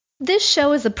This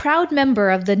show is a proud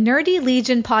member of the Nerdy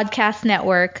Legion Podcast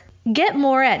Network. Get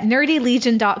more at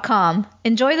nerdylegion.com.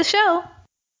 Enjoy the show.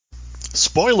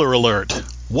 Spoiler alert!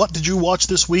 What Did You Watch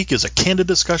This Week is a candid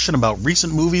discussion about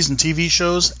recent movies and TV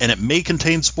shows, and it may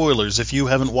contain spoilers if you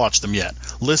haven't watched them yet.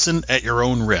 Listen at your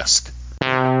own risk.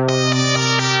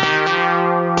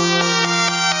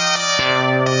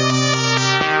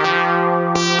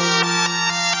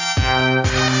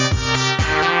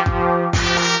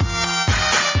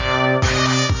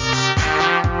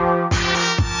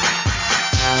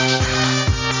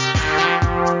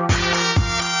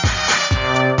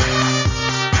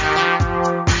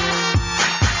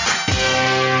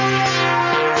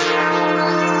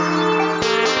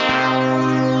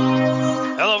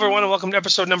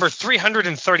 Episode number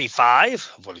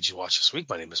 335 of What Did You Watch This Week?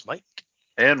 My name is Mike.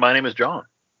 And my name is John.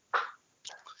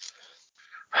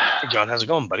 Hey John, how's it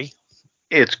going, buddy?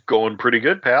 It's going pretty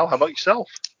good, pal. How about yourself?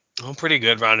 Oh, pretty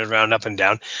good, round and round, up and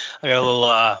down. I got a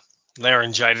little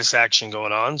laryngitis action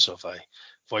going on, so if my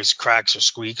voice cracks or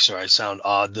squeaks or I sound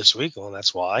odd this week, well,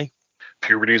 that's why.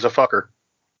 Puberty's a fucker.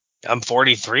 I'm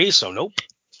 43, so nope.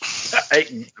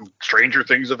 Hey, stranger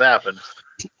things have happened,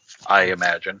 I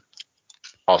imagine.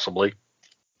 Possibly.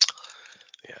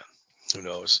 Yeah, who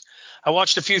knows? I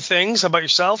watched a few things. How about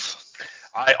yourself?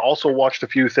 I also watched a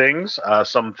few things.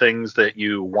 Some things that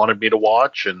you wanted me to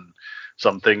watch and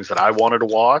some things that I wanted to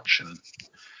watch.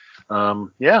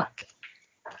 And yeah.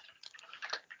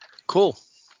 Cool.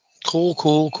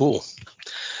 Most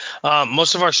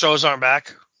of our shows aren't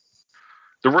back.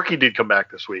 The Rookie did come back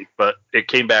this week, but it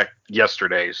came back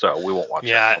yesterday, so we won't watch it.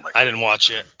 Yeah, I didn't watch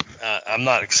it. I'm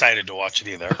not excited to watch it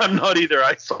either. I'm not either.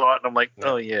 I saw it, and I'm like,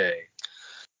 oh, yay.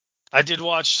 I did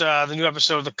watch the new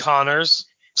episode of The Conners.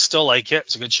 Still like it.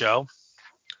 It's a good show.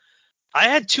 I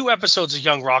had 2 episodes of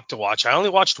Young Rock to watch. I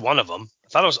only watched one of them. I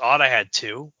thought it was odd I had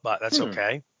 2, but that's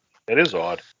okay. It is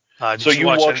odd. So you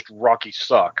watched Rocky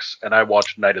Sucks, and I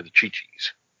watched Night of the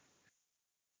Chi-Chis.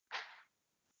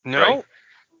 No. Right?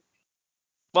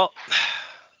 Well,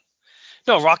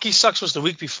 no, Rocky Sucks was the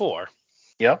week before.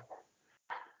 Yeah.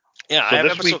 Yeah, so I have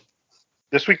episode.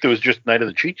 This week there was just Night of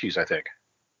the Chi-Chis, I think.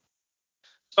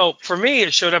 So for me,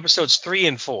 it showed episodes 3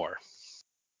 and 4.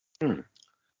 And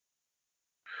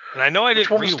I know I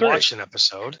didn't rewatch an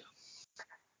episode.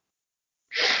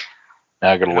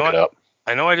 Now I gotta look it up.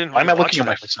 I know I didn't rewatch an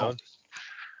episode.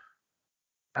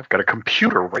 I've got a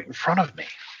computer right in front of me.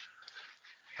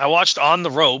 I watched On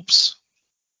the Ropes.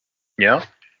 Yeah.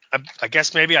 I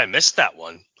guess maybe I missed that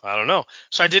one. I don't know.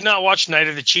 So I did not watch Night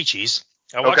of the Chi-Chis.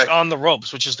 I watched On the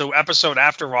Ropes, which is the episode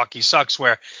after Rocky Sucks,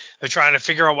 where they're trying to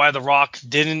figure out why The Rock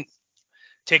didn't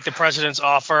take the president's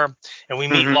offer, and we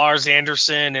meet Lars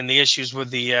Anderson and the issues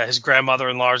with his grandmother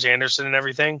and Lars Anderson and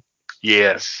everything.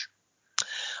 Yes.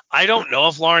 I don't know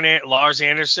if Lars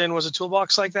Anderson was a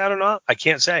toolbox like that or not. I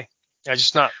can't say. I'm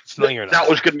just not familiar enough. That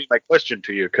was going to be my question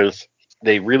to you, because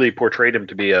they really portrayed him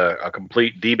to be a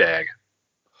complete D-bag.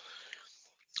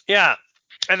 Yeah.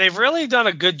 And they've really done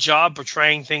a good job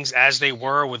portraying things as they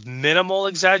were with minimal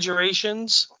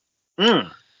exaggerations.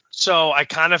 So I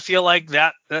kind of feel like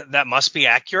that must be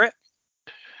accurate.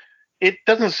 It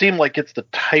doesn't seem like it's the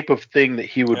type of thing that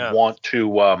he would want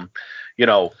to,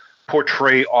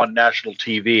 portray on national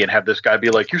TV and have this guy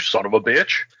be like, "You son of a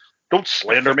bitch, don't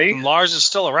slander me." And Lars is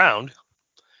still around.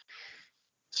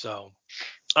 So,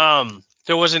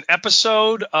 there was an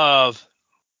episode of.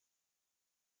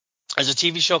 There's a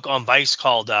TV show on Vice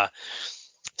called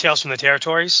Tales from the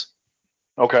Territories.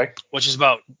 Okay. Which is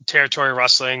about territory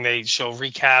wrestling. They show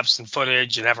recaps and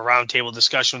footage and have a roundtable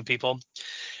discussion with people.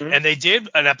 And they did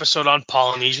an episode on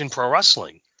Polynesian pro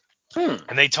wrestling.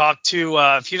 And they talked to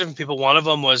a few different people. One of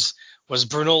them was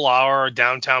Bruno Lauer, or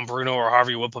Downtown Bruno, or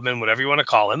Harvey Whippleman, whatever you want to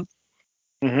call him.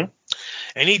 And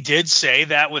he did say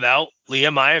that without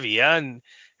Leah Maivia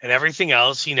and everything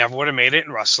else, he never would have made it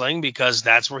in wrestling, because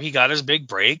that's where he got his big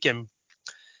break. And,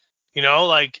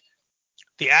 like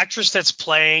the actress that's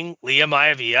playing Leah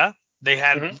Maivia, they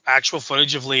had actual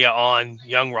footage of Leah on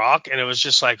Young Rock, and it was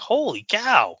just like, holy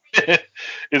cow.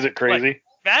 Is it crazy? Like,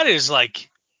 that is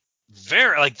like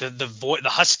very, like the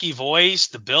husky voice,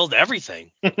 the build,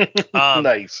 everything.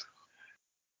 Nice.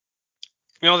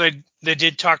 They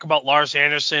did talk about Lars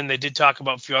Anderson. They did talk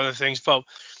about a few other things, but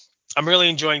I'm really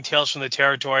enjoying Tales from the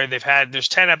Territory. There's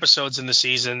 10 episodes in the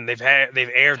season. They've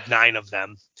aired 9 of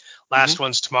them. Last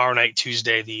one's tomorrow night,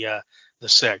 Tuesday, the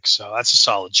 6th. So that's a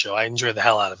solid show. I enjoy the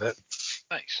hell out of it.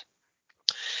 Nice.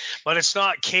 But it's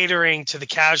not catering to the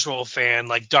casual fan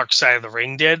like Dark Side of the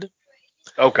Ring did.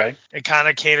 Okay. It kind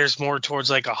of caters more towards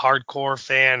like a hardcore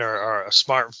fan or a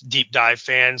smart deep dive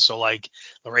fan. So like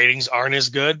the ratings aren't as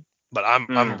good. but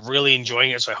I'm really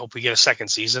enjoying it. So I hope we get a second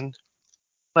season.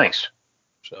 Nice.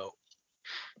 So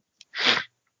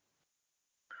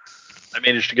I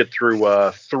managed to get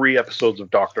through 3 episodes of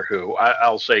Doctor Who.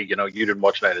 I'll say, you didn't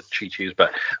watch Night at Chi-Chi's,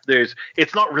 but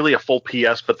it's not really a full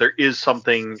PS, but there is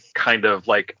something kind of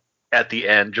like at the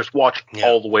end. Just watch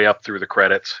all the way up through the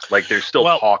credits. Like there's still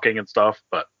talking and stuff,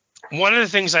 but. One of the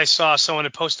things I saw someone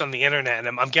had posted on the internet,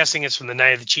 and I'm guessing it's from the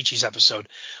Night of the Chi-Chi's episode,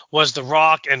 was The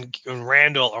Rock and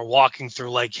Randall are walking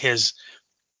through like his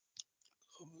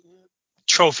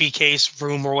trophy case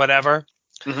room or whatever,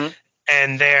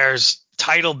 and there's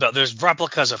there's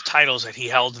replicas of titles that he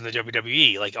held in the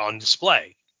WWE, like on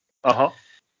display.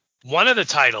 One of the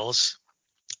titles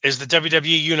is the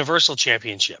WWE Universal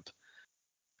Championship,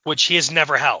 which he has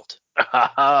never held.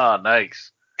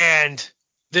 Nice. And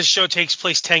this show takes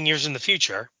place 10 years in the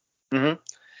future. And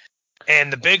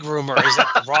the big rumor is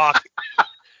that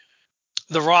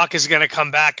The Rock is going to come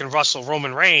back and wrestle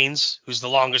Roman Reigns, who's the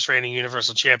longest reigning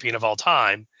Universal Champion of all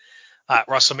time, at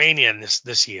WrestleMania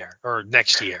this year or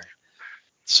next year.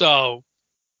 So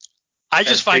I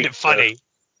just find it funny.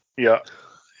 Yeah.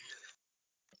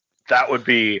 That would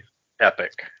be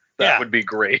epic. That would be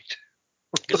great.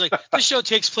 Because the show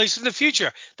takes place in the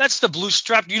future. That's the blue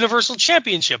strapped Universal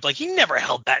Championship. Like, he never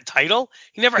held that title.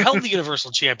 He never held the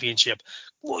Universal Championship.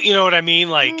 Well, you know what I mean?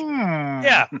 Like,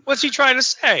 yeah. What's he trying to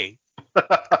say?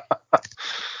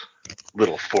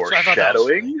 Little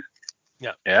foreshadowing.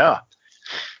 Yeah.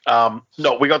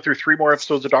 No, we got through 3 more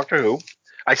episodes of Doctor Who.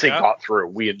 I say got through.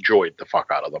 We enjoyed the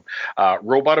fuck out of them.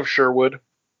 Robot of Sherwood.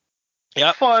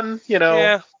 Yeah. Fun,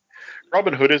 Yeah.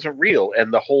 Robin Hood isn't real,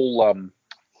 and the whole,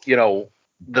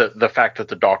 the fact that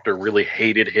the Doctor really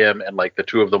hated him, and like the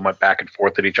two of them went back and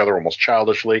forth at each other almost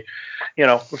childishly,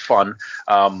 fun.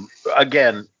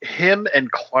 Again, him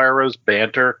and Clara's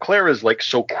banter. Clara's like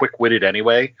so quick-witted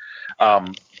anyway,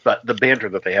 but the banter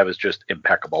that they have is just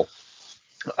impeccable.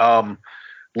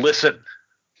 Listen.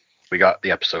 We got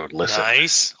the episode Listen.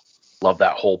 Nice. Love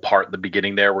that whole part in the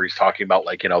beginning there where he's talking about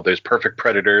there's perfect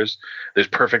predators, there's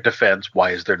perfect defense.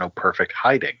 Why is there no perfect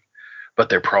hiding? But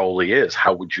there probably is.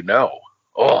 How would you know?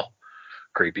 Oh,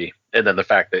 creepy. And then the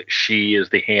fact that she is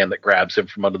the hand that grabs him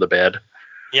from under the bed.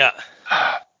 Yeah.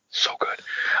 So good.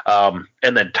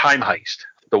 And then Time Heist,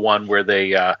 the one where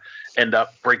they end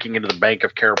up breaking into the bank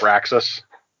of Carabraxus.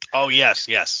 Oh, yes.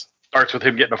 Starts with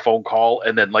him getting a phone call,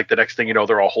 and then like the next thing you know,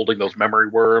 they're all holding those memory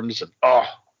worms, and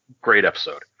great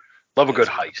episode. Love a good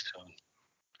heist.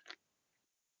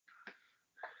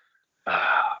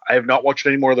 I have not watched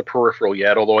any more of The Peripheral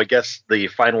yet, although I guess the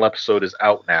final episode is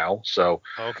out now. So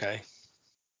okay.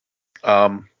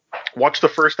 Watch the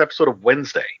first episode of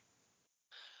Wednesday.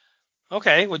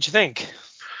 Okay, what'd you think?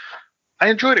 I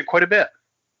enjoyed it quite a bit.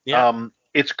 Yeah.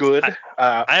 It's good.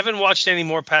 I haven't watched any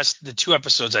more past the 2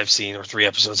 episodes I've seen, or 3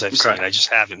 episodes I've seen. I just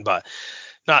haven't, but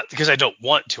not because I don't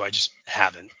want to. I just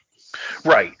haven't.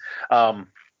 Right.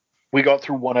 We got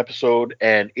through 1 episode,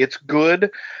 and it's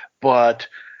good, but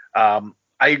I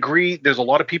agree. There's a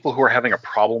lot of people who are having a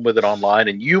problem with it online,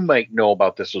 and you might know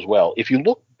about this as well. If you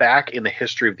look back in the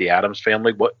history of the Addams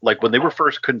family, when they were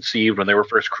first conceived, when they were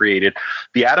first created,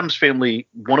 the Addams family,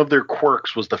 one of their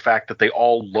quirks was the fact that they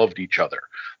all loved each other.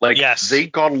 They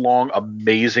got along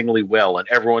amazingly well, and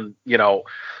everyone,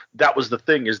 that was the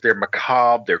thing, is they're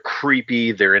macabre, they're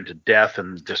creepy, they're into death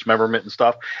and dismemberment and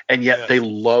stuff, and yet they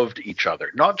loved each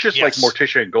other. Not just like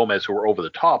Morticia and Gomez, who were over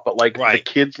the top, but the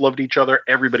kids loved each other,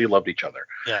 everybody loved each other.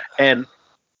 Yeah. And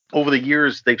over the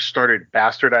years, they've started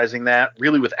bastardizing that,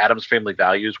 really with Addams Family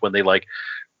Values, when they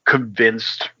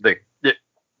convinced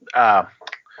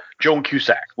Joan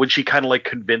Cusack, when she kind of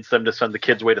convinced them to send the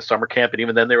kids away to summer camp, and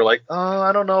even then they were like, oh,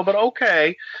 I don't know, but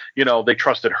okay. They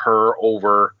trusted her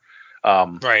over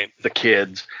the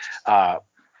kids.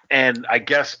 And I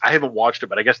guess I haven't watched it,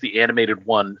 but I guess the animated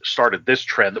one started this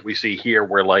trend that we see here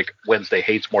where Wednesday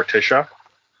hates Morticia.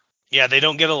 Yeah, they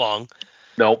don't get along.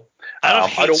 No.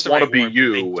 I don't want to be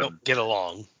you. They don't get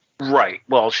along. Right.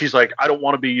 Well, she's like, I don't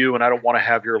want to be you, and I don't want to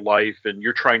have your life, and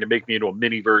you're trying to make me into a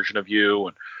mini version of you.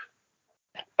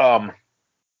 And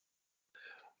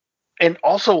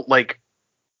also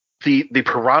the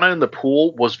piranha in the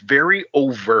pool was very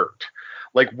overt.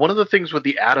 One of the things with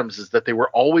the Addams is that they were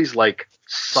always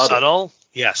subtle.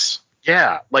 Yes.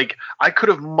 Yeah. I could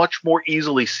have much more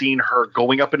easily seen her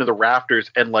going up into the rafters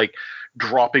and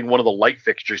dropping one of the light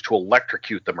fixtures to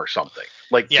electrocute them or something.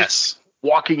 Just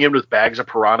walking in with bags of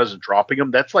piranhas and dropping them.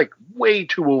 That's way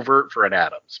too overt for an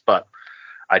Addams, but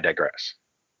I digress.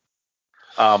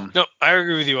 No, I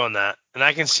agree with you on that. And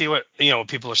I can see what,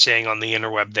 people are saying on the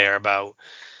interweb there about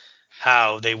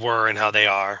how they were and how they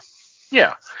are.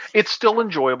 Yeah, it's still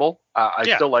enjoyable. I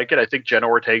still like it. I think Jenna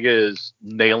Ortega is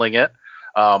nailing it.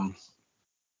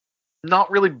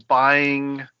 Not really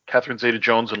buying Catherine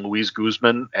Zeta-Jones and Louise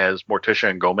Guzman as Morticia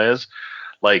and Gomez.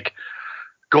 Like,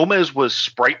 Gomez was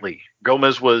sprightly.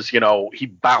 Gomez was, he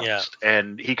bounced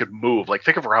and he could move. Like,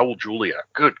 think of Raul Julia.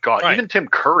 Good God. Right. Even Tim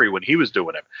Curry when he was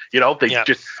doing it. They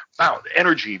just found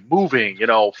energy, moving,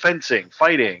 fencing,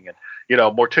 fighting. And,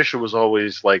 Morticia was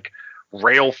always, like,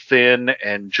 rail thin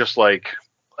and just like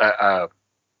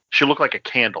she looked like a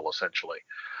candle, essentially.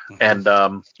 And,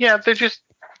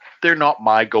 they're not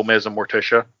my Gomez and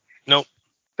Morticia. Nope.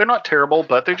 They're not terrible,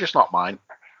 but they're just not mine.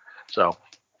 So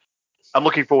I'm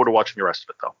looking forward to watching the rest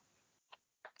of it, though.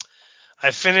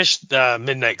 I finished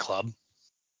Midnight Club.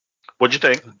 What'd you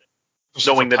think?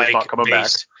 Knowing that it's not coming back.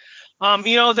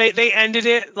 They ended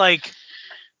it like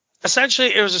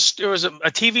essentially it was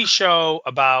a TV show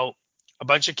about a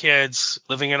bunch of kids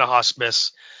living in a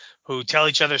hospice who tell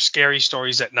each other scary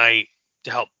stories at night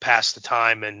to help pass the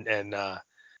time and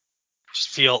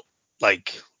just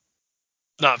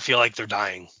not feel like they're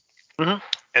dying. Mm-hmm.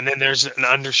 And then there's an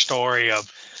understory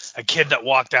of a kid that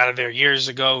walked out of there years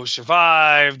ago who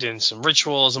survived and some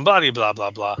rituals and blah, blah,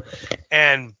 blah, blah.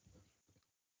 And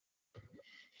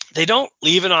they don't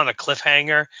leave it on a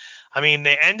cliffhanger. I mean,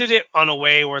 they ended it on a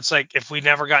way where it's like, if we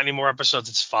never got any more episodes,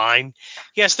 it's fine.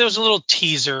 Yes, there was a little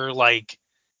teaser, there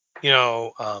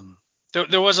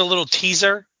was a little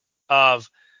teaser of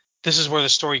this is where the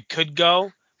story could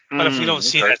go. But if we don't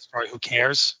see that story, who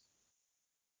cares?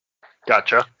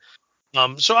 Gotcha.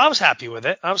 So I was happy with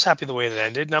it. I was happy the way it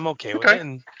ended, and I'm okay with it.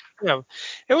 And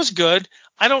it was good.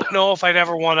 I don't know if I'd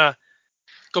ever want to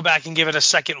go back and give it a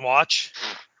second watch,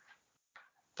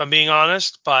 if I'm being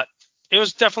honest. But it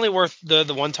was definitely worth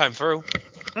the one time through.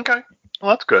 Okay.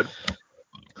 Well, that's good.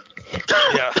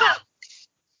 Yeah.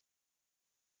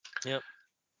 Yep.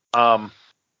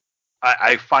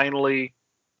 I finally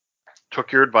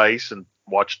took your advice and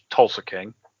watched Tulsa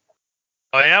King.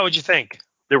 Oh yeah, what'd you think?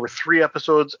 There were 3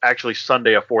 episodes. Actually,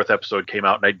 Sunday a 4th episode came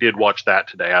out, and I did watch that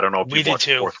today. I don't know if we did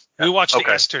too. We watched it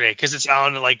yesterday because it's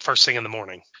on like first thing in the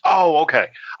morning. Oh, okay.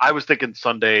 I was thinking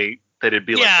Sunday that it'd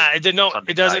be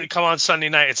it doesn't come on Sunday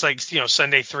night. It's like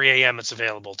Sunday 3 a.m. It's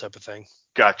available type of thing.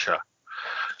 Gotcha.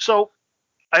 So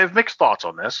I have mixed thoughts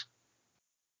on this.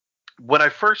 When I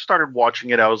first started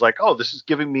watching it, I was like, oh, this is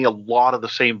giving me a lot of the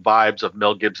same vibes of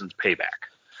Mel Gibson's Payback.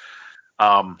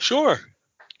 Sure.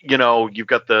 You've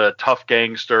got the tough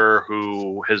gangster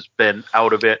who has been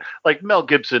out of it. Like Mel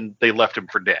Gibson, they left him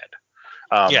for dead.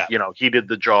 He did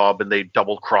the job and they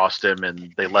double crossed him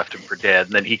and they left him for dead.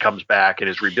 And then he comes back and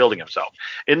is rebuilding himself.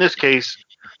 In this case,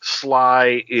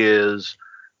 Sly is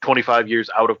 25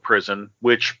 years out of prison,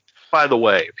 which, by the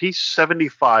way, if he's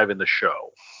 75 in the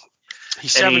show.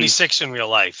 He's 76 in real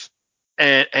life.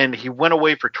 And he went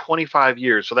away for 25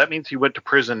 years. So that means he went to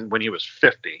prison when he was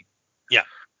 50. Yeah.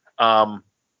 I'm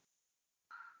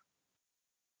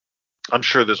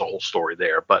sure there's a whole story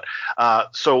there, but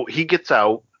so he gets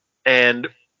out and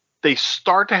they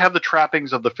start to have the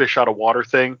trappings of the fish out of water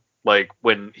thing, like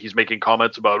when he's making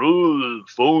comments about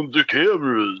phones and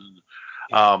cameras.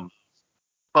 Yeah.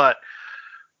 But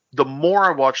the more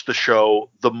I watched the show,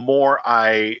 the more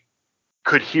I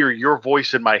could hear your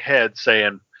voice in my head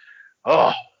saying,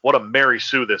 "Oh, what a Mary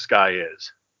Sue this guy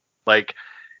is!" Like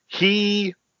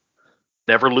he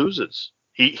never loses.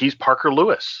 He's Parker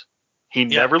Lewis. He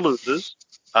never loses.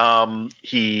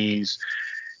 He's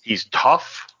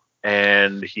tough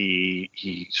and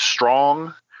he's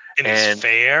strong and he's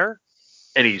fair.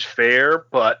 And he's fair,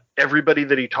 but everybody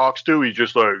that he talks to, he's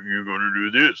just like, "You're gonna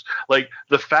do this." Like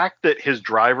the fact that his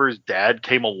driver's dad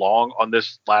came along on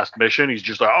this last mission, he's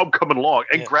just like, "I'm coming along,"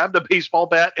 and grabbed a baseball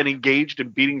bat and engaged in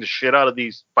beating the shit out of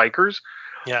these bikers.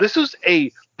 Yeah. This is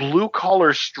a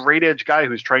blue-collar, straight-edge guy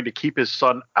who's trying to keep his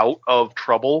son out of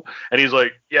trouble, and he's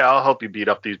like, "Yeah, I'll help you beat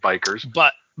up these bikers."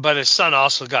 But his son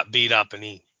also got beat up, and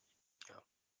he.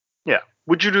 Yeah,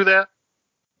 would you do that?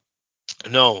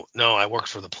 No, I worked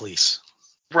for the police.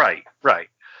 Right.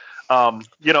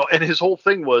 And his whole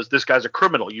thing was, this guy's a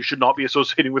criminal. You should not be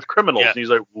associating with criminals. Yeah. And he's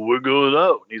like, well, we're going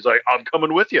out. And he's like, I'm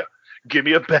coming with you. Give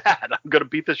me a bat. I'm going to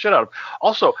beat the shit out of him.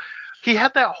 Also, he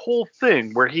had that whole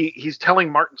thing where he's telling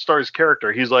Martin Starr's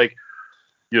character, he's like,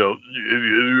 have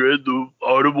you read The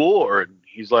Art of War? And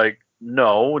he's like,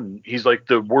 no. And he's like,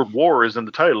 the word war is in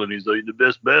the title. And he's like, the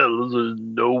best battle is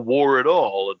no war at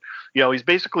all. And, he's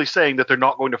basically saying that they're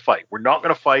not going to fight. We're not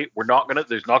going to fight. There's not going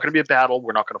to be a battle.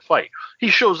 We're not going to fight. He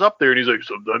shows up there and he's like,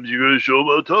 sometimes you got to show them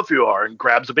how tough you are, and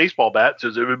grabs a baseball bat,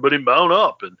 says, everybody mount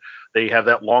up. And they have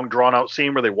that long drawn out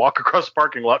scene where they walk across the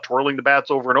parking lot, twirling the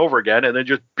bats over and over again, and then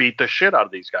just beat the shit out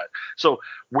of these guys. So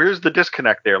where's the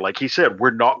disconnect there? Like he said,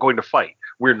 we're not going to fight.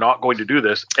 We're not going to do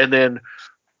this. And then,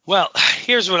 well,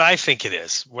 here's what I think it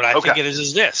is. What I think it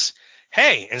is this.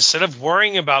 Hey, instead of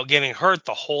worrying about getting hurt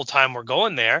the whole time we're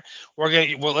going there,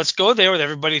 let's go there with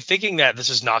everybody thinking that this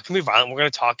is not going to be violent. We're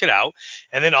going to talk it out.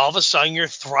 And then all of a sudden you're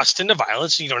thrust into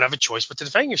violence and you don't have a choice but to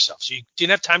defend yourself. So you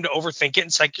didn't have time to overthink it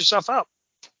and psych yourself out.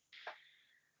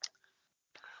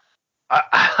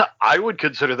 I would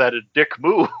consider that a dick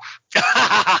move.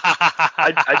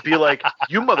 I'd be like,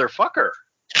 you motherfucker.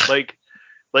 Like,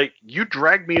 you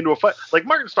dragged me into a fight. Like,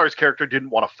 Martin Starr's character didn't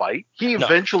want to fight. He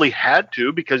eventually had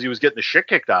to because he was getting the shit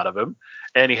kicked out of him,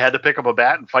 and he had to pick up a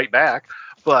bat and fight back.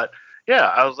 But, yeah,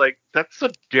 I was like, that's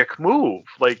a dick move.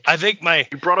 Like, I think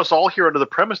you brought us all here under the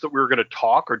premise that we were going to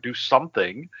talk or do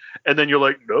something, and then you're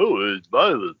like, no, it's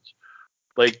violence.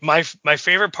 Like, my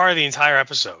favorite part of the entire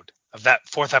episode, of that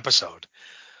fourth episode,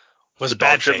 was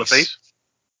Bad Face. In the face?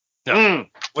 No,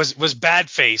 was Bad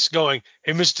Face going,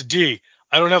 hey, Mr. D,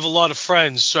 I don't have a lot of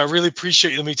friends, so I really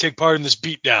appreciate you letting me take part in this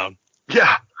beatdown.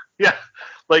 Yeah.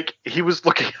 Like, he was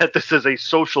looking at this as a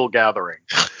social gathering.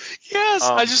 Yes,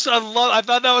 I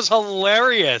thought that was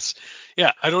hilarious.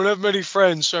 Yeah, I don't have many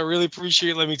friends, so I really appreciate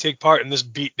you letting me take part in this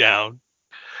beatdown.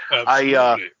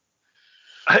 I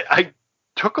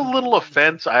took a little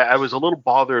offense. I was a little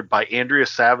bothered by Andrea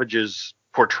Savage's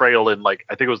portrayal in, like,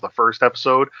 I think it was the first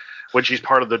episode, when she's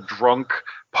part of the drunk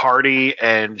party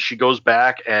and she goes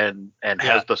back and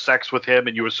has the sex with him,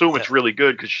 and you assume it's really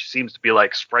good because she seems to be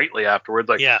like sprightly afterwards,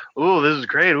 like, oh, this is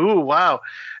great, ooh, wow.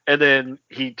 And then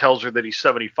he tells her that he's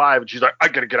 75 and she's like, I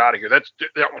gotta get out of here. That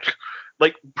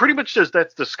like, pretty much says,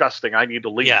 that's disgusting, I need to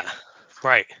leave. Yeah,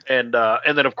 right. And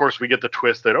then of course we get the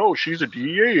twist that, oh, she's a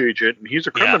DEA agent and he's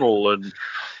a criminal, and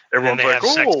everyone's like,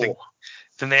 oh.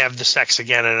 Then they have the sex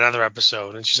again in another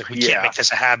episode, and she's like, we can't make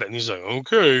this a habit. And he's like,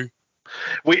 okay.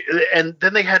 And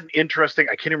then they had an interesting,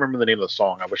 I can't even remember the name of the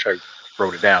song. I wish I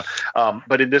wrote it down.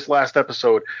 But in this last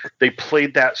episode, they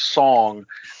played that song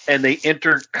and they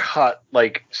intercut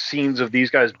like scenes of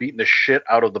these guys beating the shit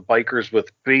out of the bikers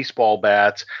with baseball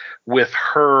bats, with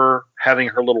her having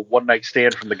her little one night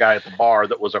stand from the guy at the bar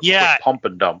that was a quick pump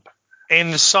and dump.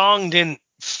 And the song didn't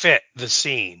fit the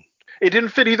scene. It didn't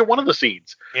fit either one of the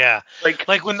scenes. Yeah.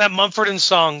 Like when that Mumford and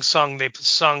Sons song they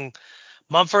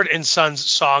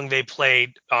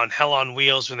played on Hell on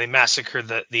Wheels when they massacred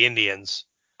the Indians.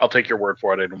 I'll take your word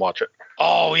for it. I didn't watch it.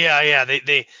 Oh yeah.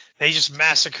 They just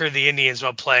massacred the Indians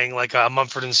while playing like a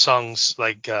Mumford and Sons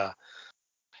like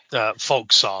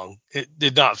folk song. It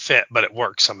did not fit, but it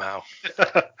worked somehow.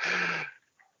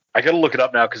 I gotta look it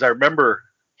up now because I remember.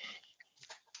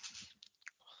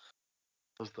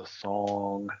 What was the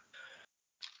song?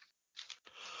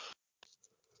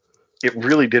 It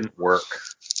really didn't work.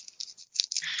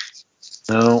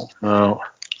 No.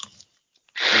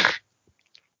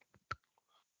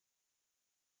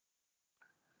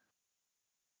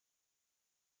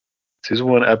 Season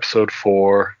 1, episode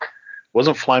 4.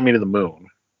 Wasn't Fly Me to the Moon.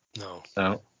 No.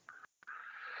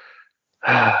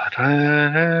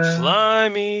 Fly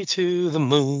me to the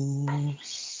moon.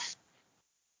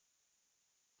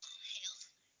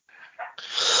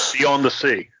 Beyond the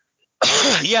Sea.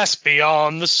 Yes,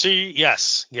 Beyond the Sea.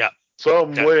 Yes. Yeah.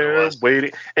 Somewhere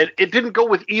waiting. And it didn't go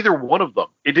with either one of them.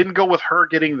 It didn't go with her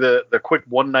getting the quick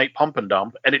one night pump and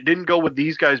dump, and it didn't go with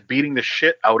these guys beating the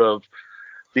shit out of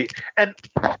the. And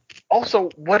also,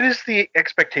 what is the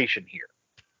expectation here?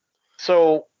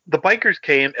 So the bikers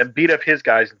came and beat up his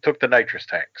guys and took the nitrous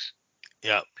tanks.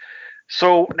 Yeah.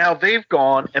 So now they've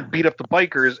gone and beat up the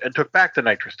bikers and took back the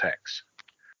nitrous tanks.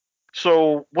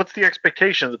 So what's the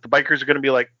expectation that the bikers are going to be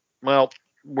like, well,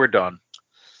 we're done?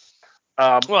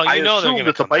 Well, I assume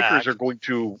that the bikers are going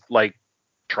to like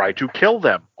try to kill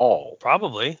them all.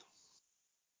 Probably.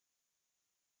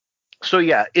 So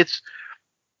yeah, it's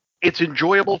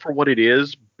enjoyable for what it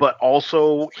is, but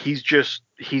also he's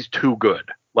too good.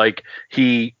 Like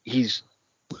he's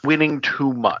winning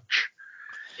too much.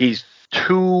 He's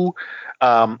too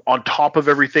on top of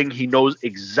everything. He knows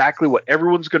exactly what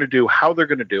everyone's going to do, how they're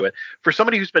going to do it. For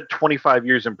somebody who spent 25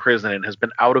 years in prison and has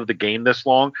been out of the game this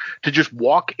long, to just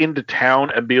walk into town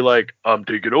and be like, I'm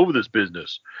taking over this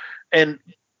business. And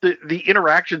the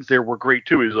interactions there were great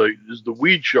too. He's like, this is the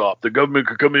weed shop. The government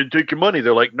could come in and take your money.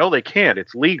 They're like, no, they can't.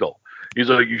 It's legal. He's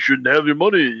like, you shouldn't have your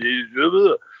money.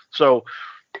 So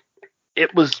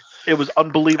it was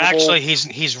unbelievable. Actually,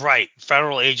 he's right.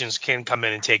 Federal agents can come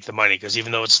in and take the money because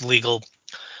even though it's legal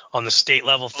on the state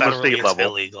level, federally it's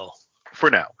illegal. For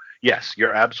now. Yes,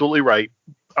 you're absolutely right.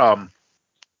 I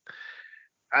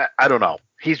don't know.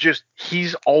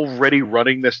 He's already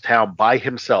running this town by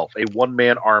himself, a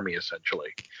one-man army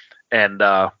essentially. And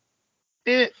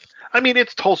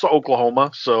it's Tulsa,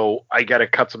 Oklahoma, so I got to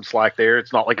cut some slack there.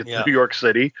 It's not like it's New York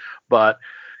City, but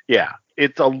yeah,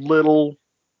 it's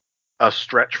a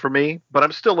stretch for me, but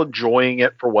I'm still enjoying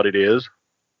it for what it is.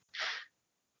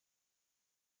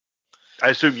 I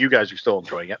assume you guys are still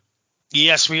enjoying it.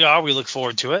 Yes, we are. We look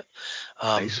forward to it.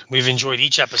 Nice. We've enjoyed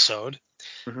each episode.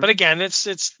 Mm-hmm. But again,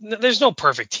 there's no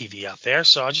perfect TV out there,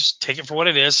 so I'll just take it for what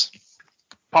it is.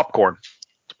 Popcorn.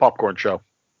 It's a popcorn show.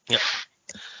 Yeah.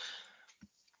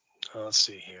 Let's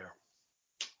see here.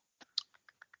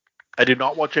 I did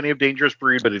not watch any of Dangerous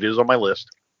Breed, but it is on my list.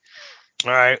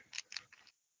 All right.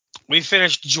 We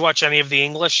finished. Did you watch any of the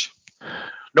English?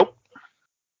 Nope.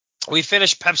 We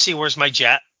finished Pepsi, Where's My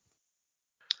Jet?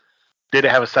 Did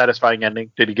it have a satisfying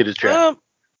ending? Did he get his jet?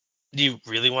 Do you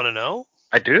really want to know?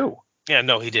 I do. Yeah,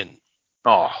 no, he didn't.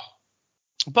 Oh.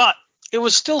 But it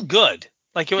was still good.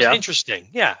 Like, it was interesting.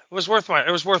 Yeah, it was worth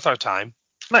our time.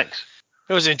 Nice.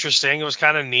 It was interesting. It was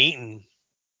kind of neat. And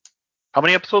how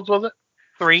many episodes was it?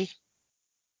 3.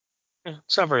 Yeah,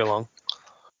 it's not very long.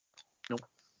 Nope.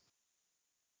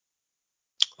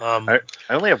 I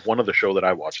only have one other show that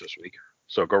I watched this week,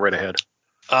 so go right ahead.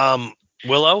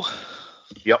 Willow?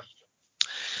 Yep.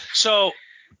 So,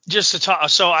 just to talk,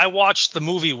 I watched the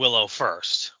movie Willow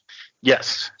first.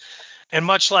 Yes. And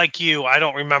much like you, I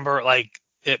don't remember like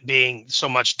it being so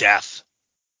much death.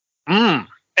 And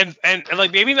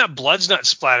like maybe not blood's not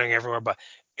splattering everywhere, but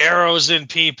arrows in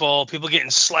people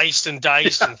getting sliced and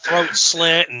diced and throats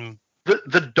slit, and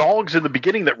the dogs in the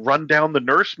beginning that run down the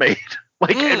nursemaid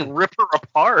and rip her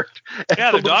apart.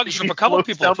 Yeah, the dogs rip a couple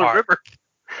people apart.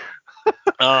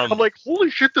 I'm like,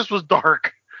 holy shit, this was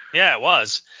dark. Yeah, it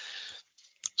was.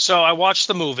 So I watched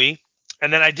the movie,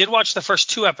 and then I did watch the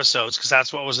first 2 episodes because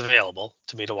that's what was available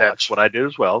to me to watch. That's what I did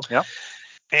as well. Yeah.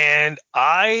 And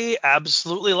I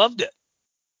absolutely loved it.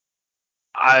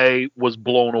 I was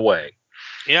blown away.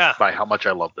 Yeah. By how much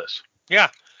I love this. Yeah.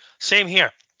 Same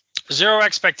here. 0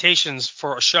 expectations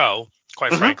for a show,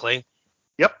 quite frankly.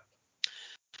 Yep.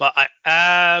 But I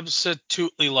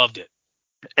absolutely loved it.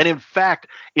 And in fact,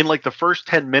 in like the first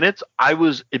 10 minutes, I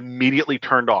was immediately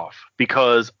turned off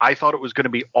because I thought it was going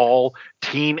to be all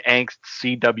teen angst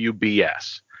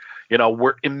CWBS. You know,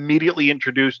 we're immediately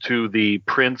introduced to the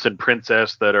prince and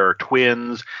princess that are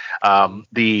twins,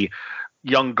 the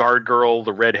young guard girl,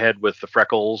 the redhead with the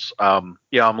freckles. I'm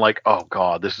like, oh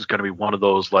God, this is going to be one of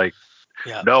those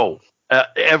no.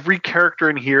 Every character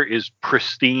in here is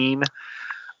pristine.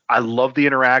 I love the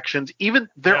interactions. Even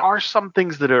there are some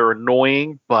things that are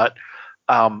annoying, but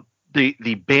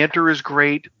the banter is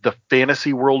great. The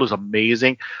fantasy world is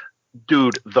amazing.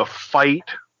 Dude, the fight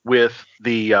with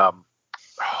the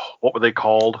what were they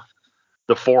called?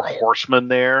 The 4 horsemen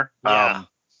there. Yeah.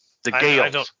 The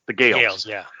Gales. The Gales.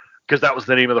 Yeah. Because that was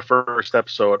the name of the first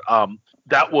episode.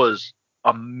 That was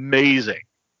amazing.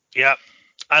 Yep.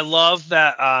 I love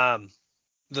that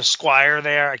the squire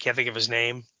there, I can't think of his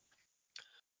name.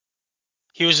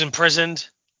 He was imprisoned,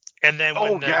 and then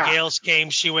when the Gales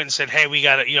came, she went and said, hey, we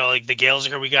got to, the Gales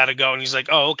are here, we got to go. And he's like,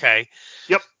 oh, okay.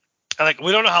 Yep. And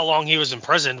we don't know how long he was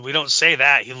imprisoned. We don't say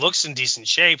that. He looks in decent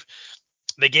shape.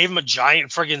 They gave him a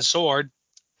giant friggin' sword.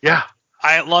 Yeah.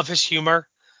 I love his humor.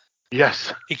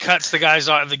 Yes. He cuts the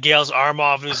Gale's arm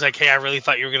off, and he's like, hey, I really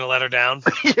thought you were going to let her down.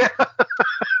 Yeah.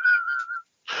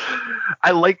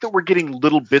 I like that we're getting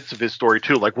little bits of his story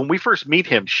too. Like when we first meet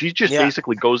him, she just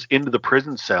basically goes into the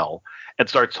prison cell and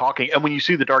starts talking. And when you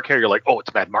see the dark hair, you're like, oh, it's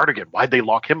Madmartigan. Why'd they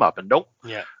lock him up? And nope,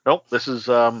 this is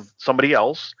somebody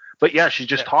else. But yeah, she's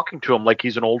just talking to him like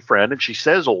he's an old friend. And she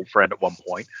says old friend at one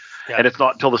point. Yeah. And it's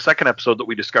not until the second episode that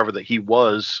we discover that he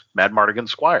was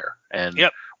Madmartigan's squire and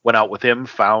went out with him,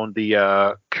 found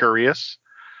the Curious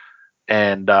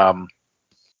and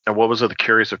what was it? The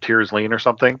Curious of Tears Lane or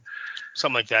something.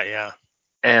 Something like that, yeah.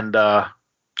 And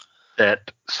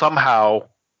that somehow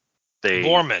they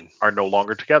Borman are no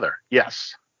longer together.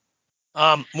 Yes.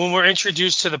 When we're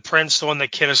introduced to the prince, the one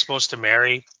that Kid is supposed to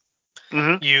marry,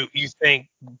 you think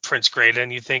Prince Graydon,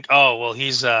 you think, oh, well,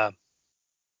 he's going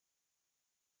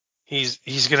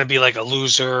to be like a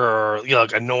loser or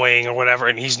like annoying or whatever,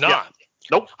 and he's not. Yeah.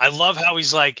 Nope. I love how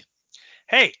he's like,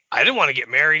 hey, I didn't want to get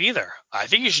married either. I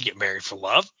think you should get married for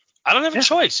love. I don't have a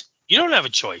choice. You don't have a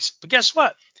choice. But guess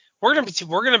what? We're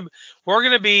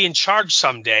gonna be in charge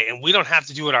someday, and we don't have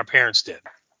to do what our parents did.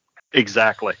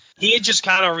 Exactly. He had just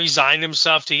kind of resigned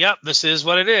himself to, yep, this is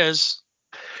what it is.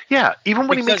 Yeah, even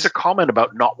when he makes a comment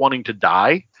about not wanting to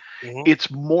die, it's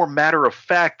more matter of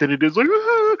fact than it is like,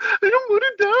 I don't want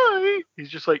to die. He's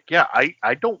just like, yeah,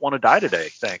 I don't want to die today.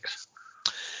 Thanks.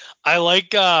 I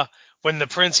like when the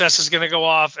princess is going to go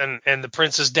off and the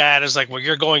prince's dad is like, well,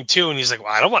 you're going too. And he's like,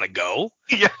 well, I don't want to go.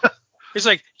 Yeah. He's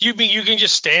like, you can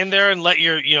just stand there and let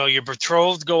your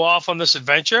betrothed go off on this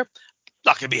adventure?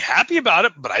 Not going to be happy about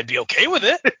it, but I'd be okay with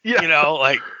it.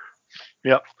 Yeah.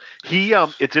 Yep. He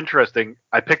it's interesting.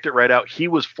 I picked it right out. He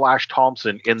was Flash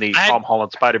Thompson in the Tom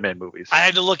Holland Spider-Man movies. I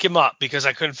had to look him up because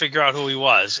I couldn't figure out who he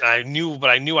was. I knew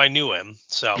him.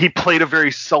 So he played a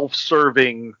very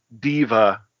self-serving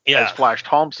diva as Flash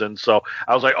Thompson. So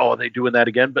I was like, oh, are they doing that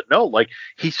again? But no, like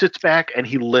he sits back and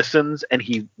he listens and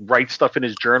he writes stuff in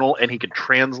his journal and he can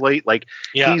translate. Like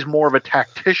he's more of a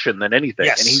tactician than anything.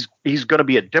 Yes. And he's going to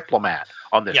be a diplomat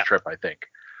on this trip, I think.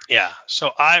 Yeah,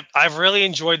 so I've really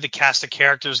enjoyed the cast of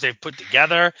characters they've put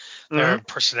together, their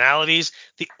personalities.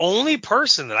 The only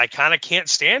person that I kind of can't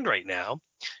stand right now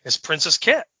is Princess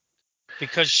Kit,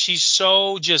 because she's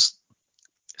so just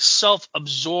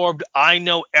self-absorbed. I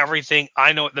know everything.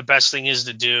 I know what the best thing is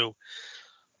to do.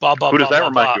 Blah, blah, Who does that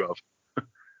remind you of?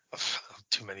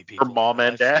 Too many people. Her mom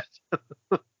and dad?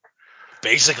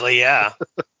 Basically, yeah.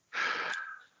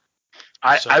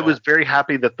 I was very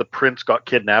happy that the prince got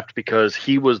kidnapped because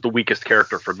he was the weakest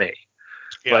character for me.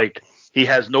 Yeah. Like, he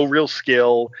has no real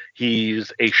skill.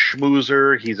 He's a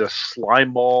schmoozer. He's a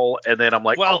slime ball. And then I'm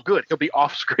like, well, good. He'll be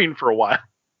off screen for a while.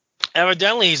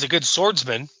 Evidently, he's a good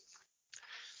swordsman.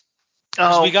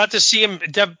 We got to see him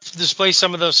display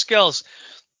some of those skills.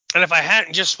 And if I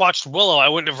hadn't just watched Willow, I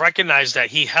wouldn't have recognized that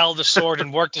he held a sword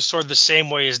and worked the sword the same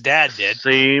way his dad did.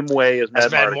 Same way as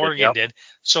Mad Morgan did.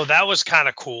 So that was kind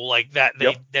of cool, like that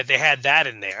they had that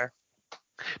in there.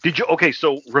 Did you? Okay,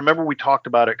 so remember we talked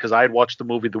about it because I had watched the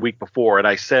movie the week before, and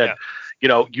I said,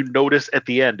 you notice at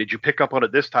the end, did you pick up on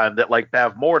it this time that like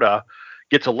Bavmorda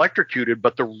gets electrocuted,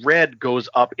 but the red goes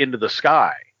up into the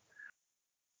sky.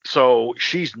 So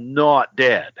she's not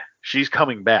dead. She's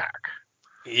coming back.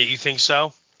 You think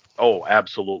so? Oh,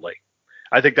 absolutely.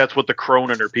 I think that's what the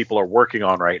Cronin people are working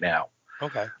on right now.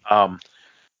 Okay.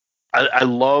 I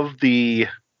love the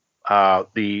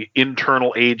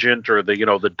internal agent or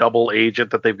the double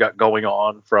agent that they've got going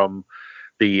on from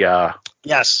the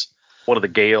one of the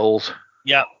Gales.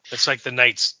 Yeah, it's like the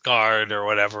Knight's Guard or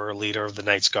whatever, leader of the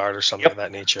Knight's Guard or something of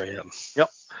that nature. Yeah.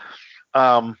 Yep.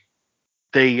 I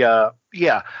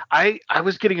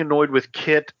was getting annoyed with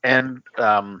Kit and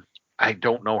I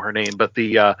don't know her name, but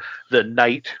the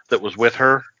knight that was with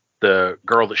her, the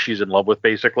girl that she's in love with,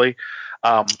 basically.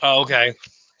 Okay.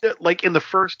 Like in the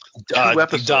first two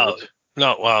episodes.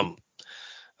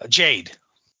 Jade.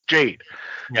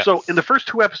 Yeah. So in the first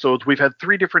two episodes, we've had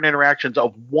 3 different interactions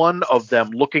of one of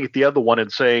them looking at the other one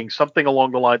and saying something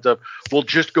along the lines of, "Well,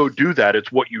 just go do that.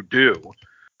 It's what you do.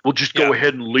 We'll just go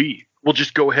ahead and leave. We'll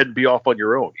just go ahead and be off on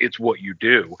your own. It's what you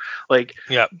do." Like,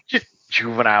 just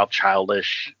juvenile,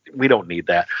 childish. We don't need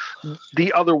that.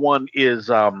 The other one is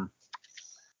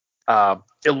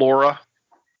Elora.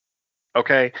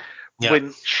 Okay. Yeah.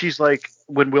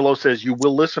 When Willow says, "You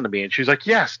will listen to me," and she's like,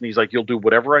 "Yes," and he's like, "You'll do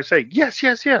whatever I say." Yes.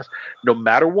 No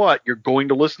matter what, you're going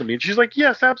to listen to me. And she's like,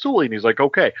 "Yes, absolutely." And he's like,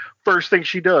 "Okay." First thing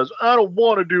she does, "I don't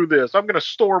want to do this. I'm going to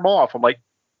storm off." I'm like,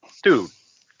 dude,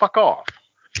 fuck off.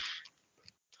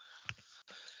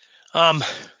 I'm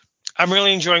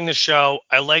really enjoying the show.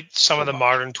 I like some of the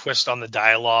modern twist on the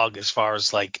dialogue as far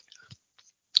as like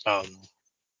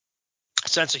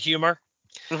sense of humor.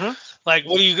 Mm-hmm. Like,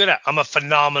 what are you good at? I'm a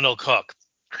phenomenal cook.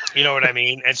 You know what I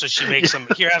mean? And so she makes them,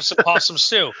 here, have some possum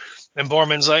stew. And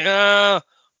Borman's like,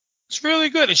 it's really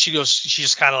good. And she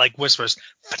just kind of like whispers,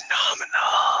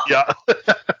 phenomenal. Yeah.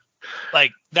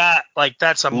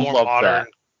 that's a more modern. That.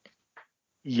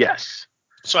 Yes.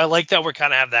 So I like that we're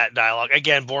kind of have that dialogue.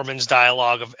 Again, Borman's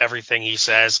dialogue of everything he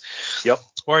says. Yep.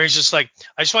 Where he's just like,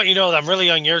 I just want you to know that I'm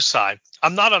really on your side.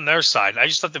 I'm not on their side. I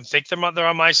just let them think that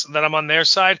I'm on their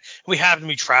side. We happen to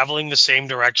be traveling the same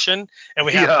direction, and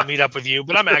we happen to meet up with you,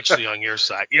 but I'm actually on your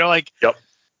side. Yep.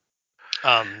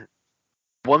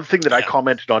 One thing that I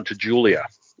commented on to Julia,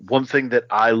 one thing that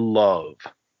I love,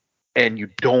 and you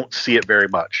don't see it very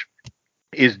much,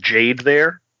 is Jade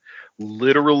there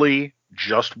literally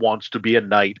just wants to be a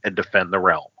knight and defend the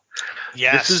realm.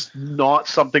 Yes. This is not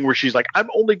something where she's like, I'm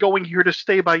only going here to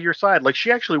stay by your side. Like,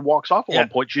 she actually walks off at one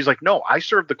point. She's like, no, I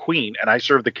serve the queen and I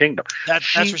serve the kingdom.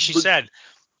 That's what she said.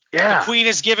 Yeah. The queen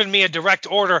has given me a direct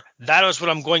order. That is what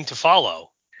I'm going to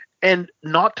follow. And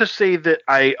not to say that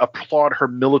I applaud her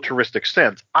militaristic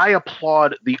sense. I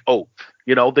applaud the oath.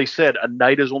 You know, they said a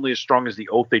knight is only as strong as the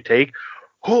oath they take.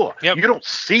 Huh, Yep. You don't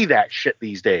see that shit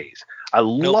these days. I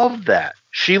love that.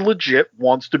 She legit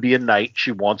wants to be a knight.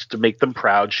 She wants to make them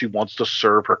proud. She wants to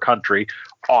serve her country.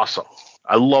 Awesome.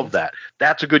 I love that.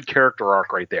 That's a good character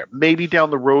arc right there. Maybe down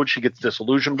the road she gets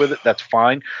disillusioned with it. That's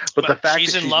fine. But the fact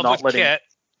she's that in she's love not with letting... Kit,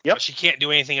 Yep. but she can't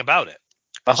do anything about it.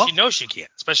 Uh-huh. She knows she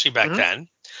can't, especially back then.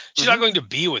 She's not going to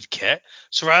be with Kit.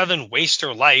 So rather than waste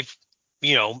her life,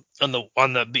 you know, on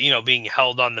the you know, being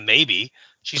held on the maybe,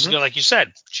 she's gonna, like you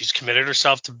said, she's committed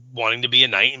herself to wanting to be a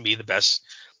knight and be the best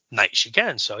knight she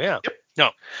can. So yeah. Yep.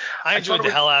 No, I enjoyed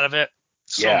the hell out of it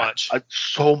so much.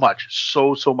 So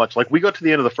much. Like, we got to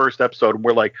the end of the first episode and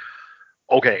we're like,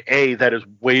 okay, A, that is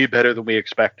way better than we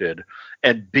expected.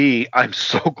 And B, I'm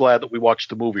so glad that we watched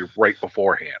the movie right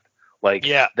beforehand. Like,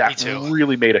 that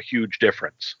really made a huge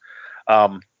difference.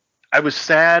 I was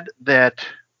sad that,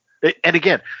 and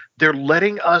again, they're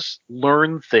letting us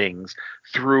learn things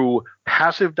through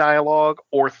passive dialogue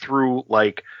or through,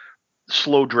 like,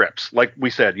 slow drips. Like we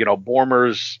said, you know,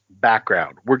 Bormer's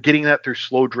background. We're getting that through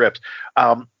slow drips.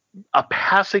 A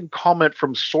passing comment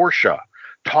from Sorsha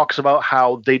talks about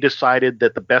how they decided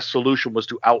that the best solution was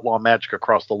to outlaw magic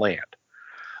across the land.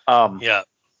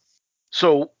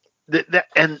 So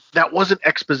that wasn't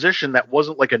exposition. That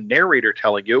wasn't like a narrator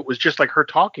telling you. It was just like her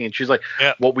talking, and she's like,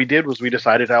 "What we did was we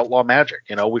decided to outlaw magic.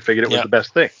 You know, we figured it was the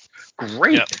best thing."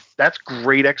 Great. That's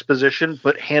great exposition,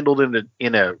 but handled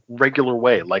in a regular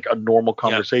way, like a normal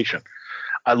conversation.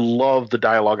 I love the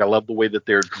dialogue. I love the way that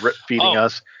they're drip feeding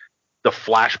us. The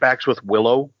flashbacks with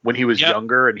Willow when he was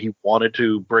younger and he wanted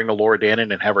to bring Elora Danan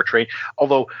in and have her train.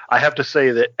 Although I have to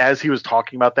say that as he was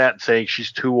talking about that and saying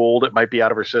she's too old, it might be out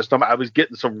of her system, I was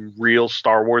getting some real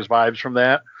Star Wars vibes from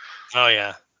that. Oh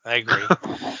yeah, I agree.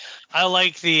 I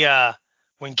like the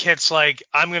when Kit's like,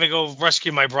 I'm going to go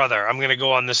rescue my brother. I'm going to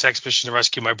go on this expedition to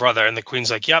rescue my brother. And the Queen's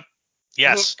like, yep,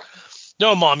 yes.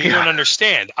 No, Mom, you don't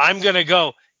understand. I'm going to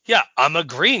go. Yeah, I'm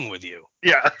agreeing with you.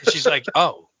 Yeah. And she's like,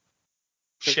 oh.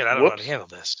 Shit, I don't know how to handle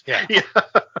this. Yeah.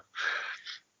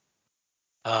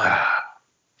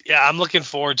 I'm looking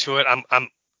forward to it. I'm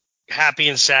happy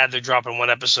and sad they're dropping one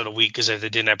episode a week, because if they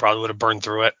didn't, I probably would have burned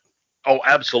through it. Oh,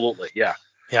 absolutely. Yeah.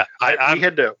 Yeah. We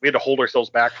had to hold ourselves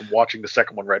back from watching the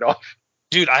second one right off.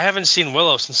 Dude, I haven't seen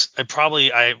Willow since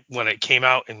when it came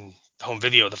out in home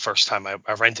video the first time I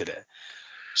rented it.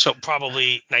 So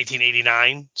probably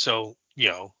 1989. So,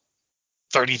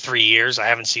 33 years. I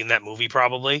haven't seen that movie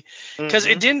probably because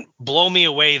it didn't blow me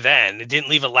away then. It didn't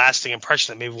leave a lasting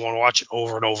impression that made me want to watch it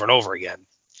over and over and over again.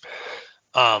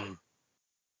 And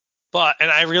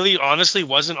I really honestly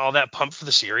wasn't all that pumped for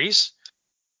the series.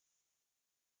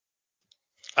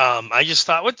 I just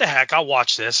thought, what the heck, I'll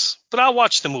watch this, but I'll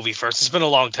watch the movie first. It's been a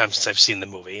long time since I've seen the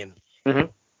movie, and the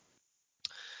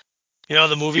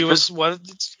movie was what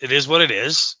it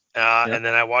is. And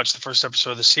then I watched the first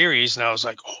episode of the series, and I was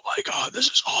like, oh my God, this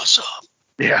is awesome.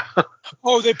 Yeah.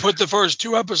 Oh, they put the first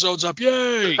 2 episodes up.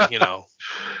 Yay.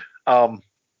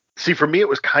 See, for me, it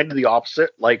was kind of the opposite.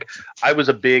 Like, I was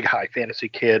a big high fantasy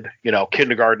kid,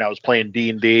 kindergarten, I was playing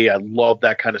D&D. I loved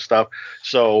that kind of stuff.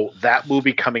 So that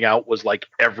movie coming out was like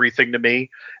everything to me.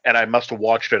 And I must've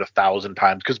watched it 1,000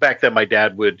 times. Cause back then my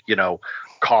dad would,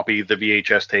 copy the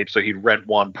VHS tape. So he'd rent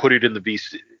one, put it in the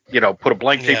VC, put a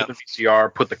blank tape in the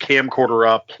VCR, put the camcorder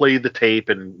up, play the tape,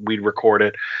 and we'd record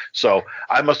it. So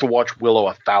I must have watched Willow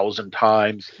 1,000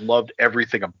 times, loved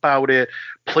everything about it,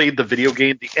 played the video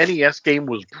game. The NES game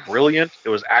was brilliant. It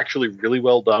was actually really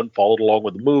well done, followed along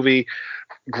with the movie.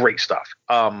 Great stuff.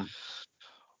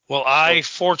 Well, I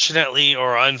fortunately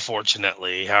or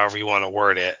unfortunately, however you want to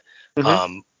word it,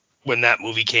 when that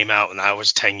movie came out and I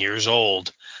was 10 years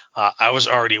old, I was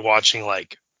already watching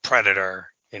like Predator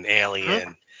and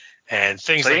Alien and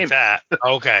things like that.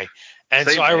 Okay. And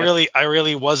so I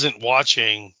really wasn't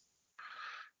watching,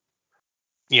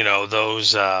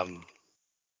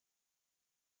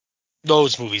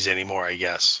 those movies anymore, I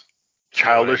guess.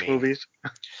 Childish movies?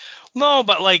 No,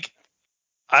 but like,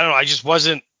 I don't know. I just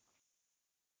wasn't,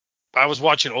 I was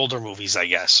watching older movies, I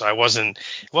guess. So it wasn't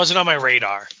on my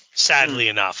radar, sadly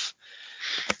enough.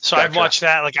 So I'd watch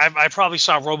that. Like I probably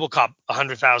saw RoboCop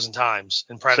 100,000 times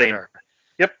and Predator.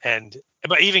 Same. Yep.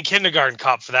 But even Kindergarten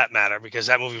Cop for that matter, because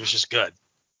that movie was just good.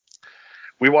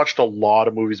 We watched a lot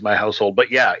of movies in my household, but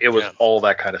it was all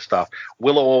that kind of stuff.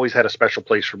 Willow always had a special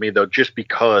place for me though, just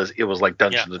because it was like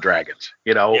Dungeons and Dragons.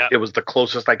 It was the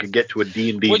closest I could get to a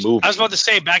D&D movie. I was about to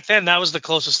say back then that was the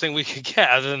closest thing we could get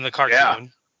other than the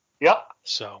cartoon. Yeah. Yep.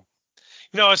 So,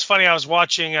 it's funny. I was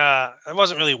watching. I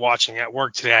wasn't really watching at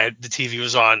work today. The TV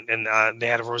was on, and they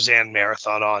had a Roseanne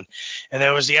marathon on, and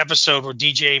there was the episode where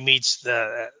DJ meets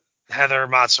Heather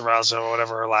Mozzarella or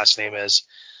whatever her last name is.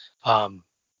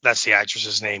 That's the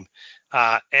actress's name.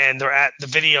 And they're at the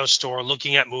video store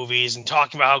looking at movies and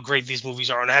talking about how great these movies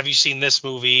are. And have you seen this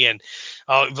movie? And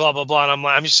blah, blah, blah. And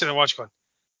I'm just sitting there watching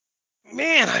going,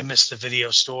 man, I miss the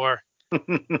video store.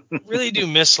 Really do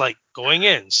miss like going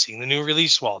in, seeing the new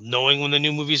release wall, knowing when the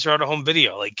new movies are out of home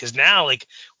video. Like, because now like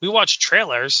we watch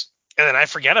trailers and then I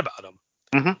forget about them.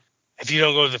 Mm-hmm. If you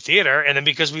don't go to the theater, and then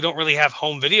because we don't really have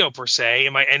home video per se,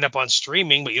 it might end up on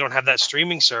streaming, but you don't have that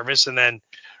streaming service, and then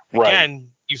again,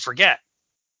 you forget.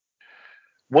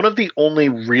 One of the only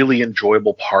really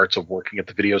enjoyable parts of working at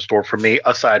the video store for me,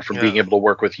 aside from being able to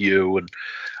work with you and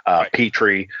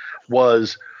Petrie,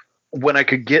 was when I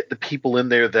could get the people in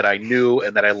there that I knew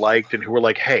and that I liked and who were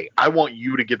like, hey, I want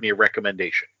you to give me a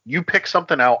recommendation. You pick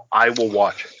something out, I will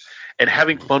watch it. And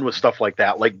having fun with stuff like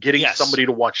that, like getting somebody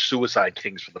to watch Suicide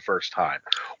Kings for the first time,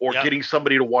 or getting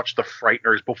somebody to watch The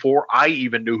Frighteners before I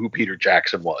even knew who Peter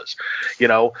Jackson was. You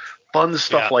know, fun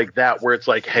stuff like that where it's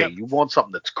like, hey, you want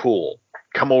something that's cool.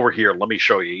 Come over here. Let me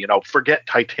show you. You know, forget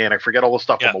Titanic. Forget all the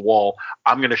stuff on the wall.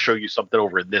 I'm going to show you something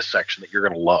over in this section that you're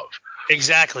going to love.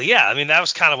 Exactly. Yeah. I mean, that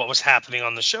was kind of what was happening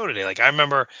on the show today. Like, I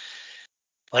remember,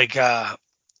 like,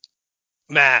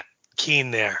 Matt Keane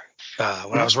there.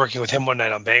 When I was working with him one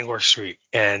night on Bangor Street,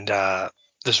 and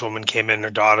this woman came in,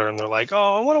 her daughter, and they're like,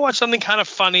 oh, I want to watch something kind of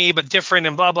funny but different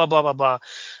and blah, blah, blah, blah, blah.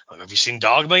 Like, have you seen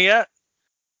Dogma yet?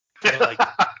 And, like,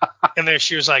 and then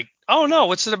she was like, oh, no,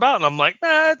 what's it about? And I'm like,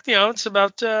 it's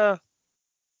about, it's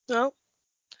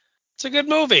a good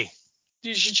movie.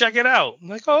 You should check it out. I'm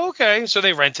like, oh, okay. So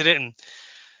they rented it, and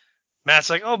Matt's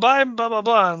like, oh, bye, blah, blah,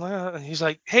 blah. And he's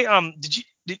like, hey,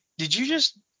 did you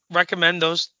just recommend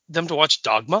them to watch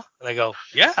Dogma? And I go,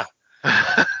 yeah.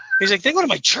 He's like, they go to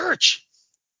my church.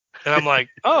 And I'm like,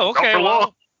 oh, okay.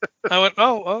 Well, I went,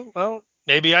 well,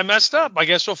 maybe I messed up. I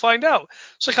guess we'll find out.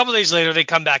 So a couple of days later, they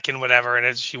come back in, whatever,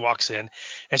 and she walks in,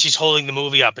 and she's holding the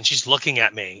movie up, and she's looking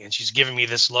at me, and she's giving me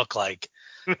this look like,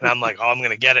 and I'm like, oh, I'm going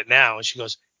to get it now. And she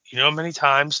goes, you know how many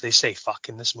times they say fuck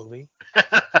in this movie?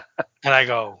 And I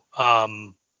go,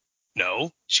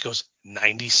 no. She goes,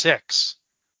 96.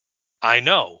 I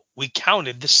know. We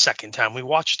counted the second time we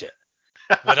watched it.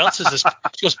 What else is this?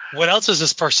 She goes, what else has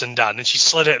this person done? And she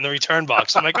slid it in the return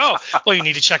box. I'm like, oh, well, you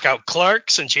need to check out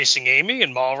Clerks and Chasing Amy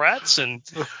and Mallrats. And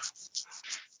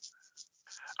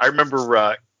I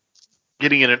remember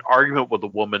getting in an argument with a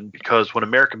woman because when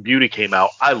American Beauty came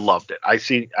out, I loved it. I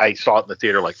saw it in the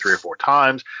theater like 3 or 4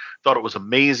 times. Thought it was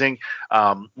amazing.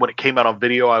 When it came out on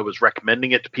video, I was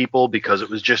recommending it to people because it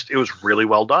was really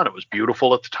well done. It was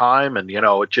beautiful at the time, and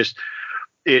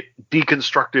it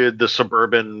deconstructed the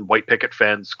suburban white picket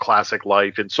fence classic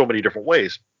life in so many different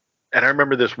ways. And I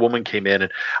remember this woman came in,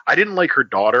 and I didn't like her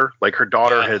daughter. Like, her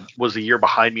daughter was a year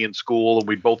behind me in school, and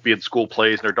we'd both be in school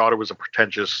plays, and her daughter was a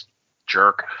pretentious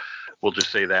jerk. We'll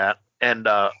just say that. And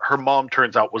her mom,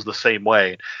 turns out, was the same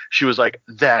way. She was like,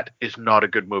 that is not a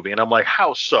good movie. And I'm like,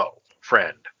 how so,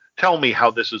 friend? Tell me how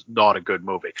this is not a good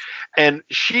movie. And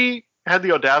she had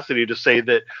the audacity to say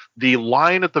that the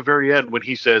line at the very end when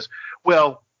he says,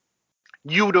 well,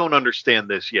 you don't understand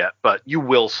this yet, but you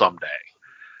will someday.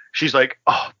 She's like,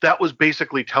 oh, that was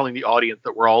basically telling the audience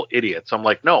that we're all idiots. I'm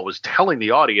like, no, it was telling the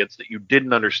audience that you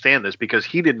didn't understand this because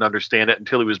he didn't understand it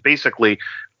until he was basically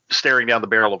staring down the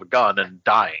barrel of a gun and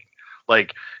dying.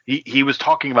 Like, he was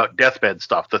talking about deathbed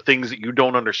stuff, the things that you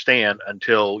don't understand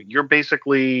until you're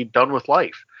basically done with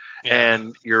life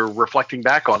and you're reflecting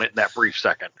back on it in that brief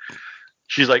second.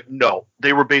 She's like, no,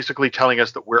 they were basically telling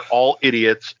us that we're all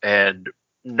idiots, and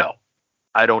no,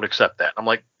 I don't accept that. I'm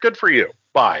like, good for you.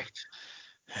 Bye.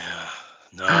 Yeah,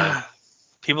 no,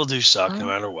 people do suck no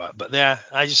matter what. But yeah,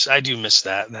 I do miss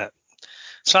that.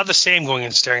 It's not the same going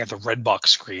and staring at the Redbox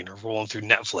screen or rolling through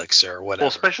Netflix or whatever. Well,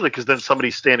 especially because then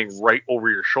somebody's standing right over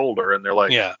your shoulder, and they're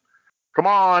like, come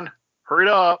on, hurry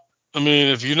it up. I mean,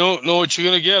 if you don't know what you're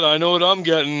going to get, I know what I'm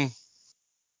getting.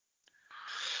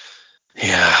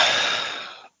 Yeah.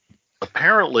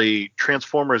 Apparently,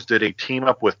 Transformers did a team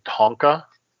up with Tonka,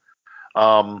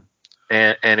 and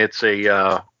it's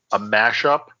a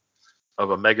mashup of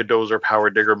a Mega Dozer, Power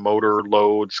Digger, Motor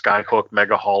Load, Skyhook,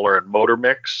 Mega Hauler, and Motor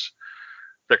Mix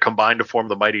that combine to form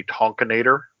the mighty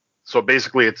Tonkanator. So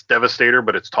basically, it's Devastator,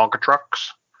 but it's Tonka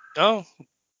trucks. Oh,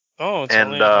 it's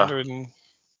only 100.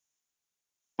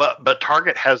 But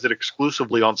Target has it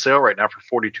exclusively on sale right now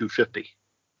for $42.50.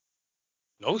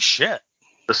 No shit.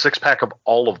 The 6-pack of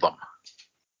all of them.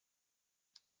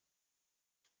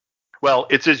 Well,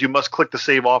 it says you must click the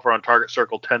save offer on Target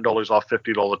Circle, $10 off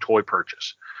 $50 toy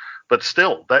purchase. But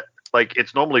still, Like,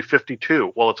 it's normally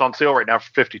 $52. Well, it's on sale right now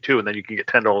for $52, and then you can get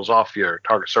 $10 off your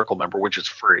Target Circle member, which is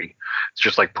free. It's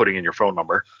just like putting in your phone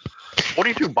number.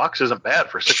 $42 isn't bad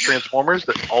for 6 Transformers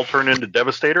that all turn into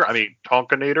Devastator. I mean,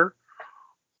 Tonkanator.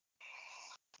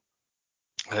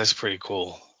 That's pretty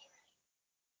cool.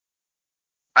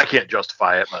 I can't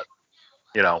justify it, but,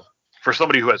 you know, for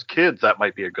somebody who has kids, that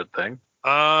might be a good thing.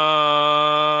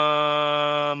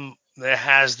 It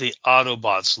has the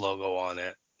Autobots logo on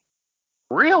it.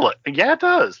 Really? Yeah, it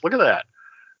does. Look at that.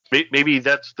 Maybe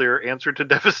that's their answer to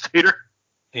Devastator.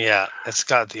 Yeah, it's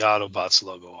got the Autobots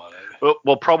logo on it.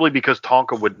 Well, probably because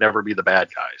Tonka would never be the bad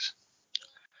guys.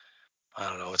 I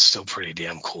don't know. It's still pretty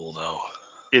damn cool, though.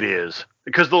 It is.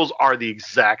 Because those are the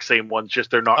exact same ones, just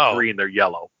they're not green, they're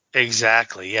yellow.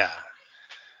 Exactly, yeah.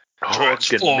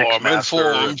 Transform and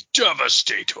form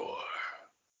Devastator.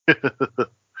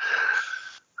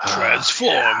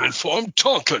 Transform and form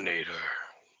Tonkanator.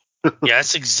 Yeah,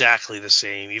 it's exactly the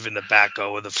same. Even the back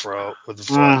O with the front.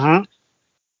 Mm-hmm.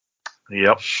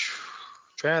 Yep.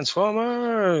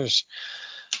 Transformers.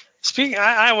 Speaking,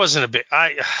 I wasn't a big.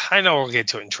 I know we'll get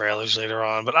to it in trailers later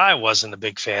on, but I wasn't a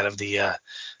big fan of the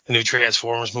new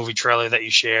Transformers movie trailer that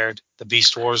you shared, the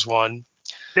Beast Wars one.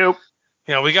 Nope.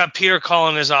 You know, we got Peter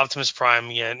Cullen as Optimus Prime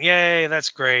again. Yay,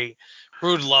 that's great.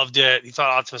 Rude loved it. He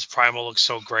thought Optimus Primal looked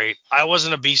so great. I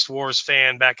wasn't a Beast Wars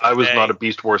fan back in the day. I was not a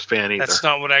Beast Wars fan either. That's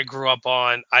not what I grew up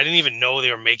on. I didn't even know they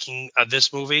were making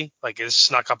this movie. Like, it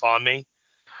snuck up on me.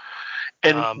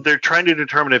 And they're trying to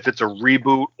determine if it's a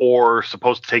reboot or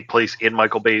supposed to take place in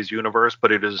Michael Bay's universe,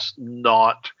 but it is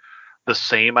not the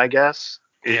same, I guess.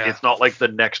 It's not like the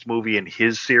next movie in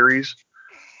his series,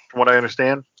 from what I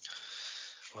understand.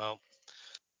 Well,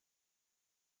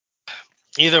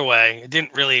 either way, it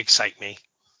didn't really excite me.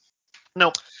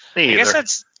 Nope, me either.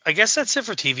 I guess that's it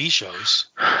for TV shows.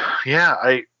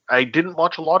 Yeah, I didn't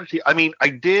watch a lot of TV. I mean, I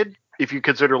did, if you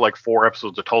consider like 4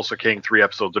 episodes of Tulsa King, 3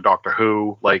 episodes of Doctor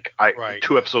Who, like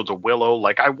 2 episodes of Willow.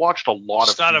 Like, I watched a lot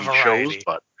of TV shows,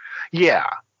 but yeah.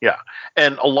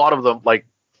 And a lot of them, like,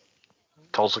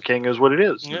 Tulsa King is what it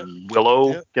is. Yep.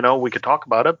 Willow, you know, we could talk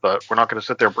about it, but we're not going to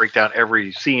sit there and break down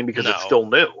every scene because it's still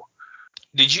new.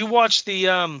 Did you watch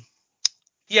the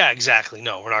yeah, exactly.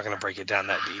 No, we're not going to break it down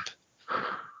that deep.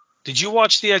 Did you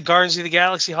watch the Guardians of the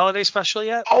Galaxy holiday special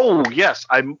yet? Oh, yes.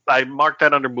 I marked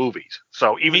that under movies.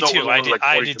 So even Me though too. it was only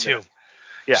I did too. Minutes.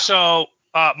 Yeah. So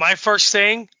my first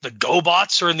thing, the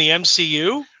GoBots are in the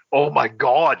MCU. Oh my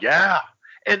God, yeah.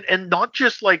 And not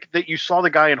just like that you saw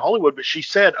the guy in Hollywood, but she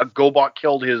said a GoBot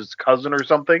killed his cousin or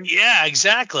something. Yeah,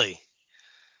 exactly.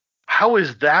 How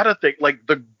is that a thing? Like,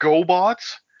 the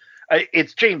GoBots?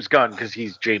 It's James Gunn because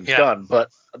he's James Gunn, but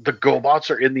the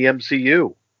GoBots are in the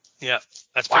MCU. Yeah,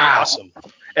 that's pretty awesome.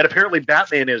 And apparently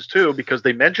Batman is too, because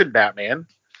they mentioned Batman.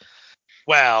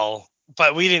 Well,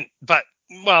 but we didn't. But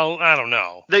well, I don't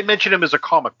know. They mentioned him as a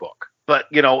comic book, but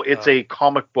you know, it's a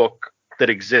comic book that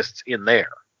exists in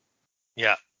there.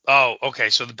 Yeah. Oh, okay.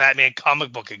 So the Batman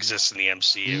comic book exists in the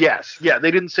MCU. Yes. Yeah. They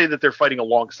didn't say that they're fighting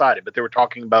alongside it, but they were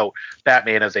talking about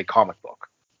Batman as a comic book.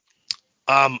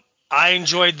 I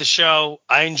enjoyed the show.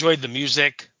 I enjoyed the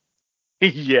music.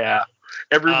 Yeah.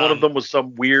 Every one of them was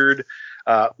some weird.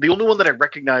 The only one that I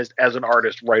recognized as an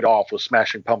artist right off was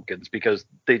Smashing Pumpkins, because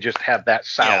they just have that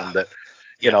sound that,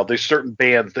 you know, there's certain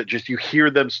bands that just, you hear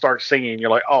them start singing and you're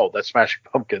like, oh, that's Smashing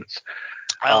Pumpkins.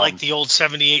 I like the old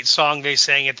 78 song they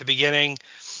sang at the beginning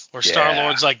where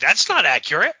Star-Lord's like, that's not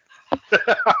accurate.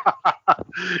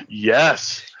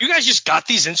 Yes. You guys just got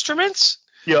these instruments?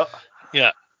 Yeah.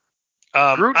 Yeah.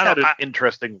 Groot had an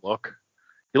interesting look.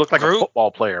 He looked like a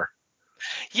football player.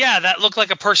 Yeah, that looked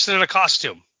like a person in a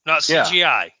costume, not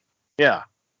CGI. Yeah.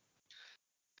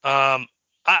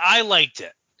 I liked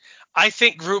it. I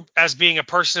think Groot as being a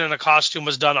person in a costume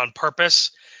was done on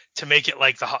purpose to make it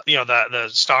like the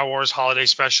Star Wars holiday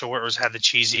special where it had the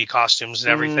cheesy costumes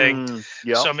and everything.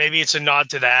 So maybe it's a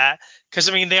nod to that, because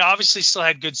I mean they obviously still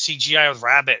had good CGI with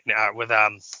Rocket.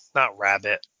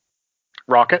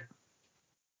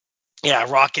 Yeah,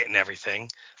 Rocket and everything.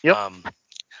 Yep.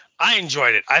 I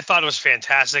enjoyed it. I thought it was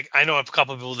fantastic. I know a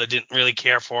couple of people that didn't really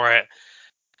care for it.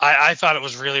 I thought it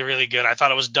was really, really good. I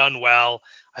thought it was done well.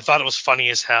 I thought it was funny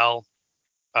as hell.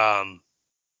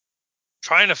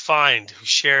 Trying to find who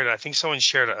shared it. I think someone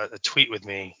shared a tweet with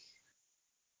me.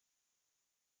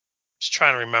 Just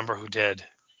trying to remember who did.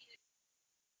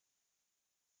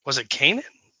 Was it Kanan,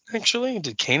 actually?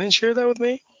 Did Kanan share that with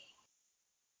me?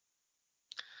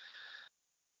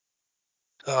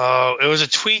 Oh, it was a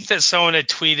tweet that someone had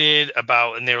tweeted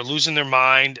about, and they were losing their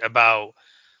mind about,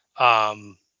 not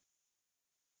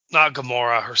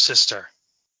Gamora, her sister.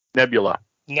 Nebula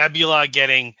Nebula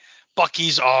getting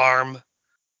Bucky's arm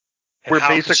And where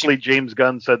basically James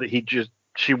Gunn said that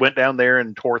she went down there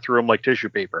and tore through him like tissue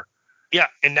paper. Yeah,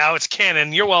 and now it's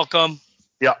canon. You're welcome.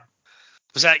 Yeah.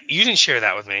 You didn't share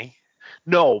that with me?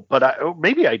 No, but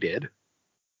maybe I did.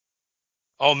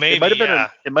 Oh, maybe. It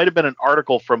might have been an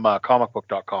article from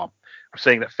comicbook.com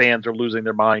saying that fans are losing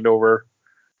their mind over.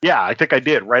 Yeah, I think I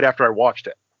did right after I watched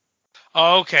it.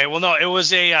 Oh, okay. Well, no, it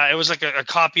was like a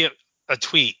copy of a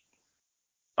tweet.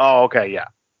 Oh, okay, yeah.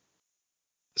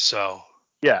 So.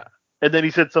 Yeah, and then he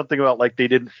said something about like they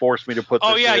didn't force me to put.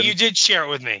 Oh this yeah, in. you did share it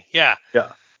with me. Yeah.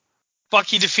 Yeah.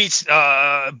 Bucky defeats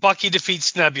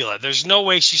Nebula. There's no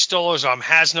way she stole his arm.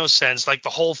 Has no sense. Like the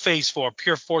whole Phase 4,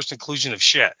 pure forced inclusion of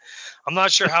shit. I'm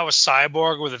not sure how a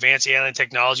cyborg with advanced alien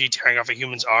technology tearing off a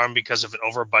human's arm because of an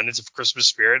overabundance of Christmas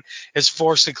spirit is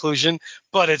forced inclusion,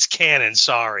 but it's canon.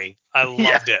 Sorry. I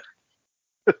loved it.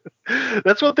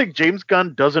 That's one thing. James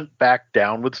Gunn doesn't back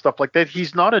down with stuff like that.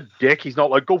 He's not a dick. He's not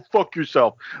like, go fuck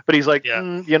yourself. But he's like,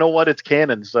 you know what? It's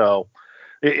canon. So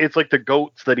it's like the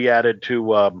goats that he added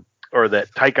to, or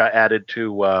that Taika added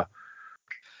to.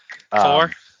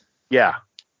 4? Yeah.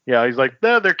 Yeah. He's like,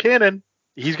 no, they're canon.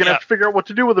 He's going to have to figure out what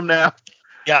to do with them now.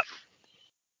 Yeah.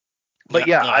 But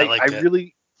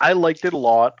I liked it a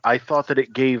lot. I thought that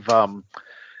it gave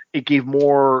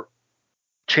more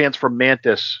chance for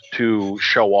Mantis to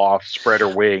show off, spread her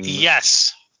wings.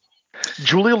 Yes.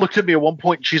 Julia looked at me at one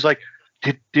point and she's like,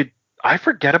 did I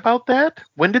forget about that?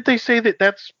 When did they say that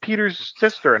that's Peter's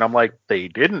sister? And I'm like, they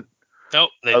didn't. Nope,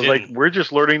 they didn't. I was like, we're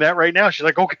just learning that right now. She's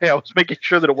like, okay, I was making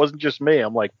sure that it wasn't just me.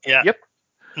 I'm like, yep.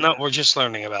 No, we're just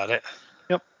learning about it.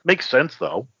 Yep. Makes sense,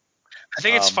 though. I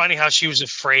think it's funny how she was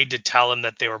afraid to tell him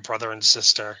that they were brother and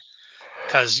sister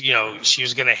because, she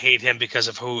was going to hate him because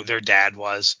of who their dad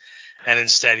was. And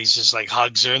instead, he's just like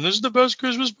hugs her, and this is the best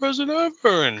Christmas present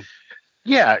ever. And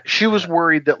yeah, she was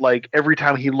worried that like every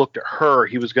time he looked at her,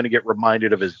 he was going to get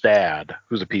reminded of his dad,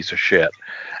 who's a piece of shit.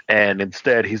 And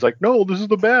instead, he's like, no, this is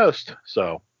the best.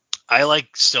 So I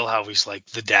like still how he's like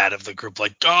the dad of the group.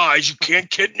 Like, guys, you can't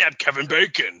kidnap Kevin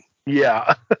Bacon.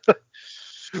 Yeah.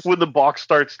 When the box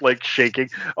starts like shaking.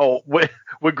 Oh, when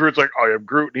Groot's like, I am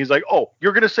Groot. And he's like, oh,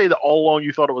 you're going to say that all along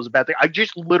you thought it was a bad thing. I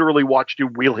just literally watched you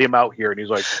wheel him out here. And he's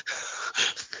like,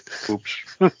 oops.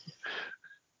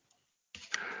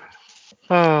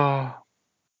 Oh.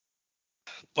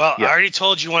 Well, I already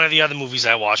told you one of the other movies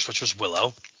I watched, which was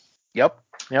Willow. Yep.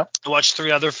 I watched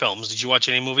 3 other films. Did you watch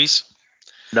any movies?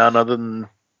 None other than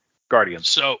Guardians.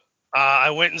 So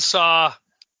I went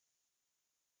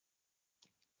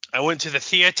to the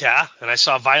theater and I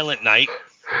saw Violent Night.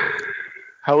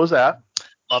 How was that?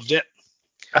 Loved it.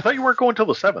 I thought you weren't going till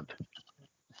the 7th.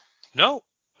 No,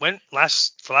 went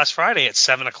last Friday at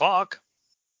 7:00.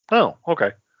 Oh,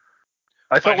 okay.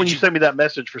 I thought when you sent me that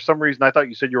message, for some reason, I thought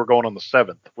you said you were going on the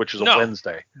 7th, which is a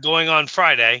Wednesday. Going on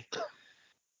Friday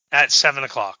at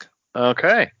 7:00.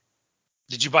 Okay.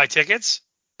 Did you buy tickets?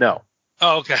 No.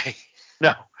 Oh, okay.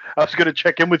 No, I was going to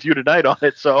check in with you tonight on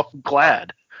it, so I'm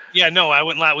glad. Yeah, no,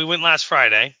 we went last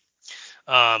Friday.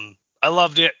 I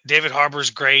loved it. David Harbour's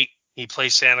great. He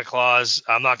plays Santa Claus.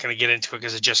 I'm not going to get into it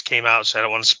because it just came out, so I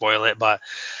don't want to spoil it. But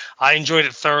I enjoyed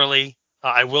it thoroughly.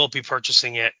 I will be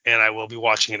purchasing it, and I will be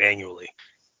watching it annually.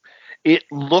 It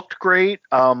looked great.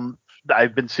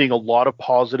 I've been seeing a lot of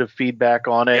positive feedback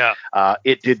on it. Yeah.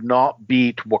 It did not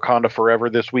beat Wakanda Forever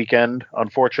this weekend,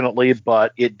 unfortunately,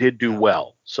 but it did do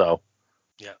well. So.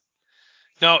 Yeah.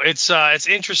 No, it's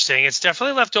interesting. It's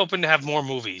definitely left open to have more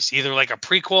movies, either like a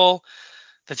prequel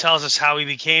that tells us how he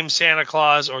became Santa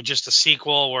Claus, or just a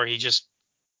sequel where he just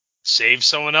saves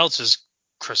someone else's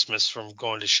Christmas from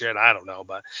going to shit. I don't know,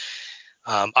 but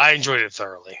I enjoyed it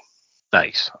thoroughly.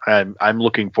 Nice. I'm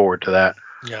looking forward to that.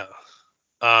 Yeah.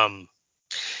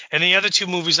 And the other 2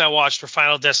 movies I watched were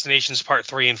Final Destinations Part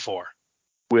 3 and 4.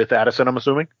 With Addison, I'm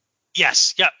assuming?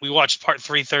 Yes. Yeah. We watched Part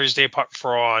 3 Thursday, Part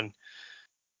 4 on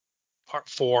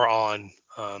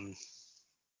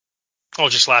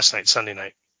just last night, Sunday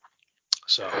night.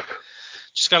 So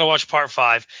just got to watch Part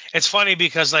 5. It's funny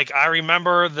because like I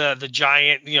remember the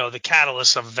giant, the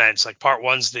catalyst of events. Like Part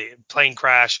 1's the plane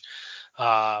crash.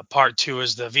 Part 2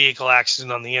 is the vehicle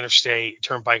accident on the interstate,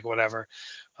 turnpike, whatever.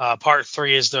 Part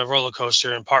 3 is the roller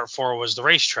coaster, and Part 4 was the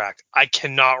racetrack. I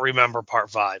cannot remember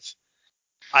Part 5.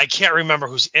 I can't remember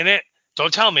who's in it.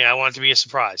 Don't tell me. I want it to be a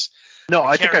surprise. No,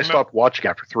 I think I stopped watching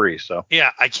after 3. So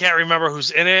yeah, I can't remember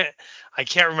who's in it. I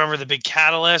can't remember the big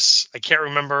catalyst. I can't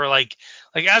remember like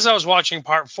as I was watching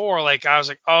Part 4, like I was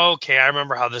like, oh, okay, I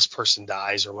remember how this person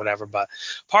dies or whatever. But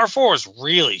Part 4 is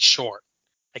really short,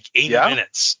 like 80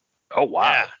 minutes. Oh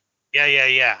wow.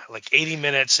 Yeah. Like 80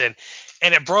 minutes, and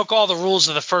it broke all the rules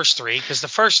of the first 3, because the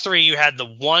first 3 you had the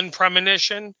one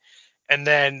premonition, and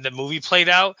then the movie played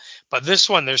out. But this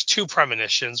one, there's 2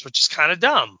 premonitions, which is kind of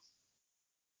dumb.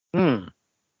 Hmm.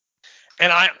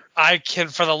 And I can,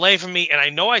 for the life of me, and I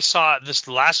know I saw this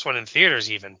last one in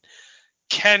theaters even,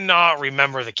 cannot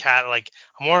remember the cat. Like,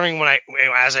 I'm wondering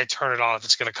as I turn it on if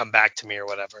it's going to come back to me or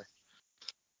whatever.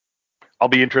 I'll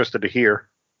be interested to hear.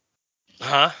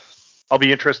 Huh? I'll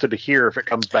be interested to hear if it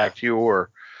comes back to you,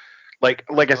 or like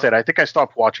I said, I think I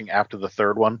stopped watching after the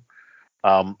third one.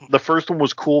 The first one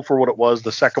was cool for what it was.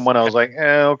 The second one, I was like,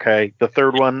 okay. The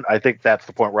third one, I think that's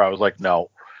the point where I was like,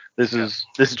 no, this is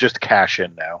just cash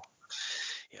in now.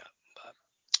 Yeah. But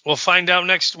we'll find out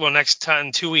next time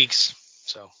in 2 weeks.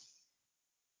 So.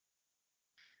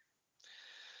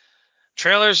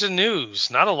 Trailers and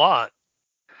news, not a lot.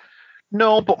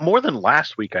 No, but more than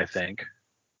last week, I think.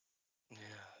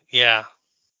 Yeah.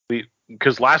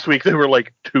 Because last week there were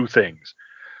like 2 things.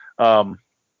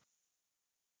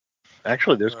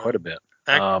 Actually, there's quite a bit.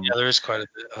 Yeah, there is quite a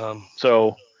bit.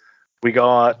 So we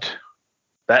got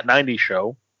that 90s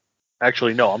show.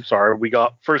 Actually, no, I'm sorry.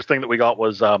 First thing that we got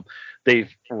was they've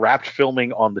wrapped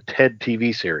filming on the Ted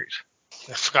TV series.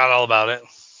 I forgot all about it.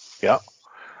 Yeah.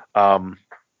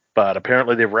 But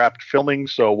apparently they've wrapped filming,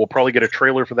 so we'll probably get a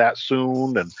trailer for that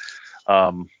soon,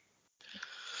 and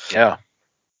yeah,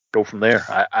 go from there.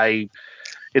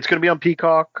 It's going to be on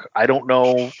Peacock. I don't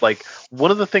know. Like,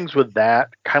 one of the things with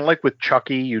that, kind of like with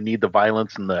Chucky, you need the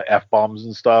violence and the F-bombs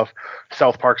and stuff.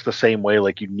 South Park's the same way.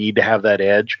 Like, you need to have that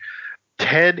edge.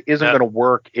 Ted isn't going to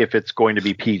work if it's going to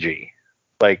be PG.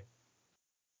 Like,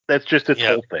 that's just its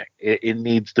whole thing. It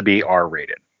needs to be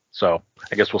R-rated. So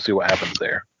I guess we'll see what happens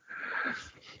there.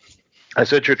 I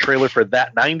sent you a trailer for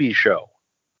that 90s show.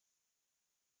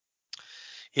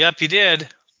 Yep, you did.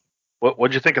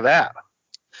 What'd you think of that?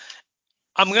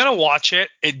 I'm going to watch it.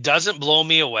 It doesn't blow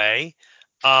me away.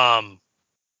 Red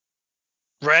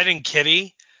and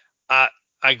Kitty, I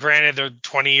granted they're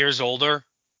 20 years older.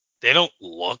 They don't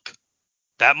look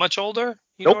that much older.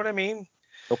 You know what I mean?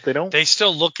 Nope, they don't. They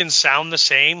still look and sound the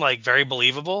same, like very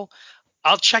believable.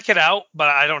 I'll check it out, but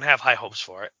I don't have high hopes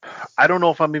for it. I don't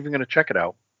know if I'm even going to check it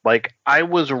out. Like, I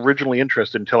was originally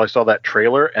interested until I saw that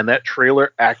trailer, and that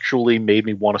trailer actually made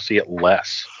me want to see it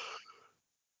less.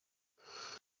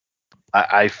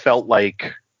 I felt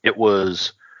like it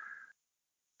was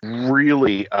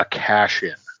really a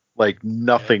cash-in, like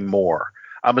nothing more.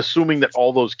 I'm assuming that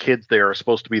all those kids there are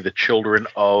supposed to be the children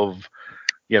of,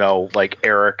 like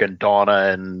Eric and Donna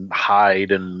and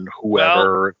Hyde and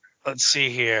whoever. Well, let's see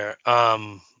here.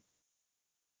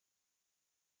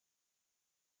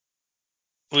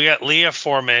 We got Leah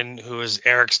Foreman, who is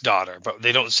Eric's daughter, but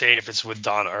they don't say if it's with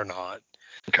Donna or not.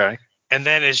 Okay. And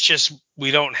then it's just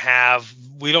we don't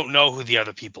know who the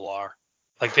other people are.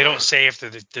 Like, they don't say if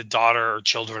they're the daughter or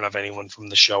children of anyone from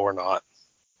the show or not.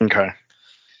 Okay.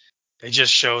 It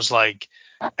just shows like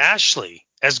Ashley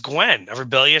as Gwen, a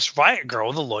rebellious riot girl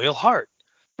with a loyal heart.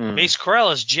 Mace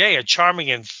Corell as Jay, a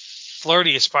charming and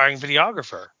flirty aspiring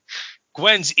videographer.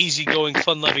 Gwen's easygoing,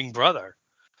 fun-loving brother.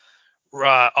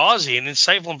 Ozzy, an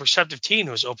insightful and perceptive teen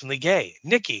who is openly gay.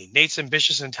 Nikki, Nate's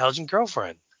ambitious and intelligent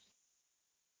girlfriend.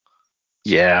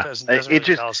 Yeah. Doesn't really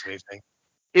tell us anything.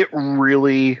 It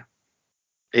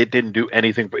didn't do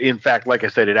anything. But in fact, like I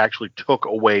said, it actually took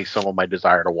away some of my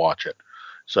desire to watch it.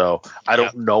 So I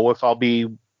don't know if I'll be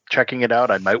checking it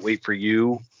out. I might wait for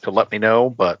you to let me know,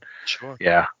 but sure.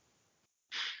 Yeah.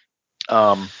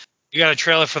 You got a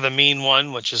trailer for The Mean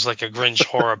One, which is like a Grinch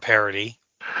horror parody.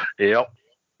 Yep.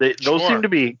 Those seem to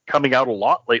be coming out a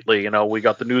lot lately. We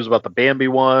got the news about the Bambi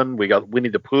one. We got Winnie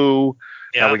the Pooh.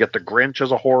 Yeah. Now we got the Grinch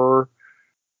as a horror.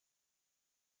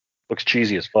 Looks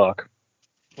cheesy as fuck.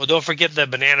 Well, don't forget the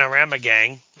Bananarama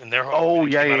Gang and their horror. Oh,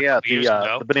 yeah.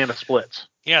 The Banana Splits.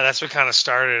 Yeah, that's what kind of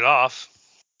started it off.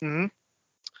 Mm-hmm.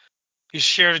 You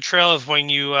shared a trailer of when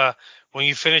you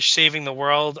finish saving the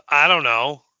world. I don't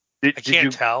know. I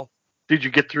can't tell. Did you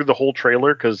get through the whole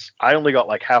trailer? Because I only got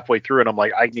like halfway through, and I'm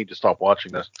like, I need to stop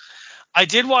watching this. I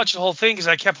did watch the whole thing because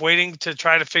I kept waiting to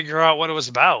try to figure out what it was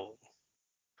about.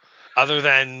 Other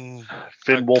than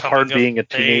Finn Wolfhard being a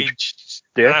teenage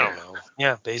dick. I don't know.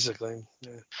 Yeah, basically.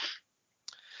 Yeah.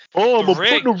 Oh, I'm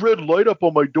putting a red light up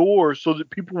on my door so that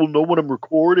people will know when I'm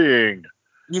recording.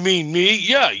 You mean me?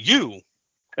 Yeah, you.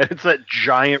 And it's that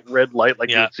giant red light like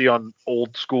you would see on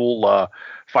old school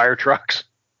fire trucks.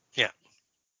 Yeah.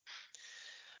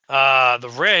 The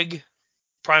Rig,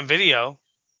 Prime Video,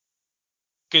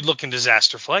 good looking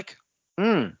disaster flick.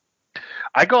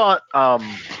 I got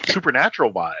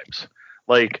Supernatural vibes.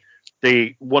 Like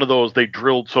they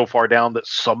drilled so far down that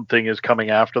something is coming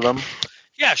after them.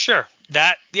 Yeah, sure.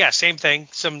 Same thing.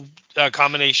 Some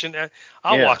combination.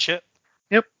 I'll watch it.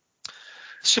 Yep.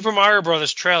 Super Mario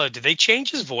Brothers trailer, did they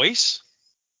change his voice?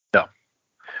 No.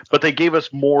 But they gave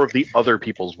us more of the other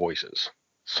people's voices.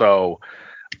 So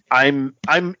I'm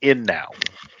in now.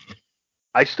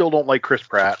 I still don't like Chris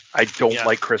Pratt. I don't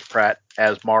like Chris Pratt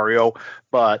as Mario,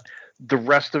 but the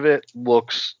rest of it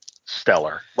looks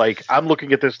stellar. Like, I'm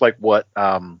looking at this like what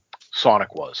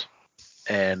Sonic was,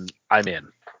 and I'm in.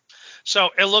 So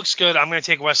it looks good. I'm going to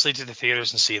take Wesley to the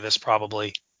theaters and see this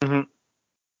probably.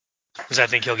 Because I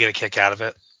think he'll get a kick out of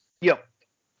it. Yep.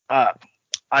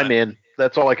 I'm in.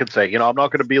 That's all I can say. I'm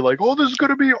not going to be like, oh, this is going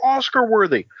to be Oscar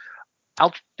worthy.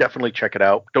 I'll definitely check it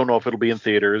out. Don't know if it'll be in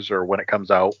theaters or when it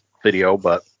comes out video,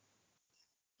 but.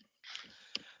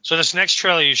 So this next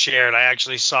trailer you shared, I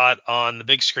actually saw it on the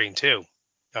big screen too.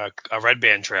 A Red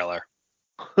Band trailer.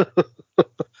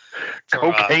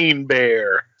 Cocaine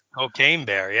Bear. Cocaine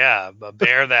Bear, yeah. A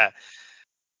bear that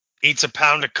eats a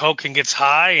pound of coke and gets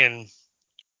high and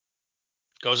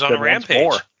goes on a rampage.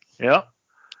 More.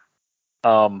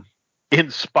 Yeah.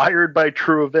 Inspired by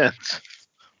true events.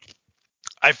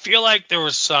 I feel like there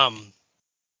was some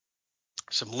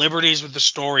liberties with the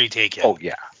story taken. Oh,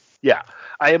 yeah. Yeah.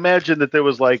 I imagine that there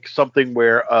was like something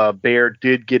where a bear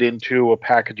did get into a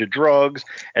package of drugs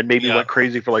and maybe went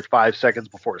crazy for like 5 seconds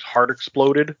before his heart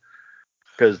exploded.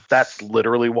 Because that's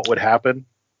literally what would happen.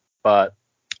 But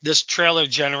this trailer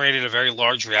generated a very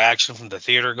large reaction from the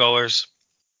theater goers.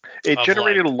 It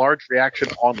generated a large reaction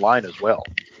online as well.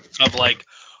 Of like,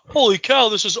 holy cow,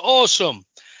 this is awesome.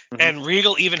 And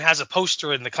Regal even has a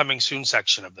poster in the coming soon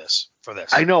section of this for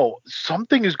this. I know.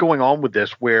 Something is going on with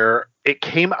this where it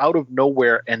came out of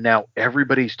nowhere and now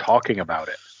everybody's talking about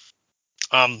it.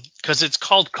 Because it's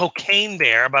called Cocaine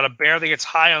Bear, about a bear that gets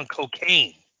high on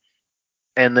cocaine.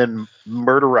 And then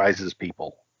murderizes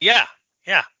people. Yeah,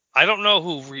 yeah. I don't know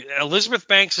who. Elizabeth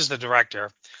Banks is the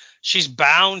director. She's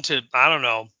bound to, I don't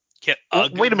know, get a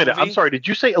good Wait a minute. movie. I'm sorry. Did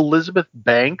you say Elizabeth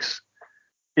Banks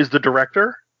is the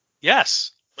director?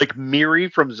 Yes. Like Miri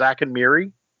from Zack and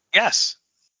Miri? Yes.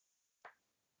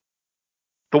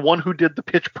 The one who did the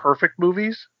Pitch Perfect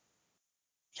movies?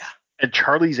 Yeah. And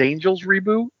Charlie's Angels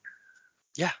reboot?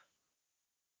 Yeah.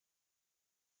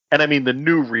 And I mean the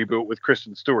new reboot with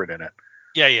Kristen Stewart in it.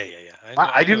 Yeah.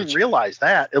 I didn't realize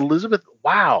that. Elizabeth,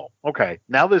 wow. Okay.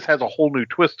 Now this has a whole new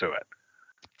twist to it.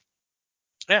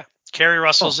 Yeah. Kerry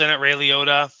Russell's in it, Ray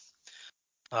Liotta.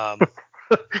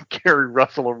 Kerry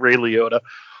Russell and Ray Liotta.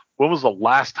 When was the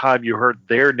last time you heard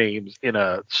their names in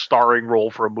a starring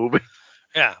role for a movie?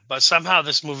 Yeah, but somehow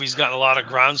this movie's gotten a lot of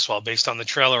groundswell based on the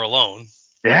trailer alone.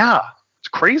 Yeah. It's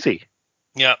crazy.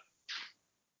 Yep.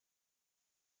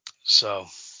 So,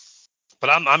 but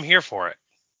I'm here for it.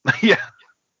 Yeah.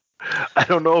 I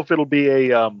don't know if it'll be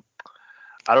a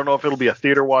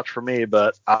theater watch for me,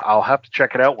 but I'll have to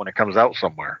check it out when it comes out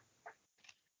somewhere.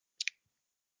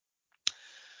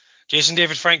 Jason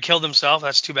David Frank killed himself.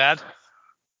 That's too bad.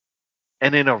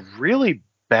 And in a really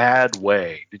bad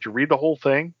way. Did you read the whole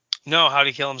thing? No, how'd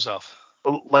he kill himself?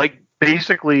 Like,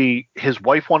 basically, his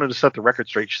wife wanted to set the record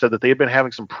straight. She said that they had been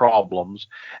having some problems,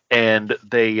 and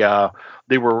they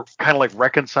were kind of like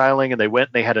reconciling, and they went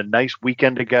and they had a nice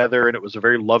weekend together, and it was a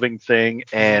very loving thing.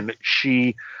 And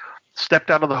she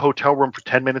stepped out of the hotel room for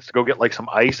 10 minutes to go get like some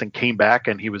ice and came back,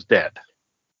 and he was dead.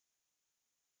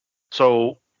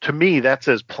 So to me, that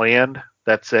says planned.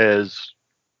 That says,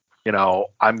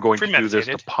 I'm going to do this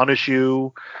to punish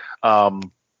you. I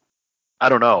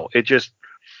don't know.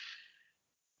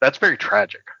 That's very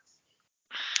tragic.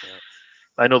 Yeah.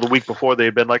 I know the week before they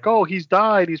had been like, oh, he's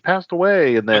died, he's passed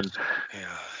away. And then,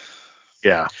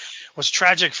 yeah. What's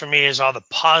tragic for me is all the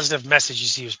positive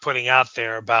messages he was putting out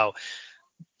there about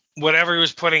whatever he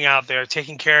was putting out there,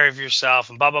 taking care of yourself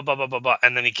and blah, blah, blah, blah, blah, blah.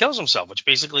 And then he kills himself, which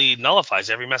basically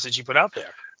nullifies every message he put out there.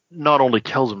 Not only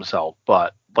kills himself,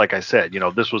 but like I said,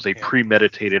 this was a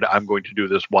premeditated, I'm going to do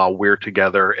this while we're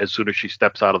together. As soon as she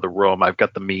steps out of the room, I've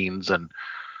got the means and,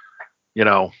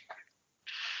 yeah,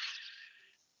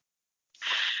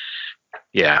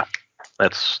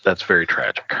 that's very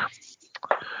tragic.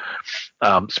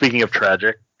 Speaking of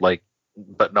tragic,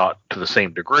 but not to the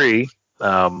same degree,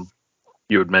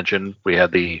 you had mentioned we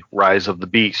had the Rise of the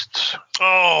Beasts.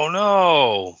 Oh,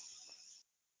 no.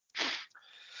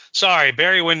 Sorry,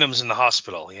 Barry Windham's in the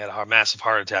hospital. He had a massive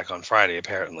heart attack on Friday,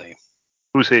 apparently.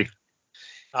 Who's he?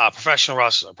 Professional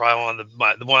wrestler, probably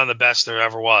one of the best there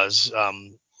ever was.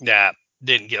 That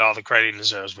didn't get all the credit he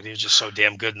deserves, but he was just so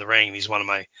damn good in the ring. He's on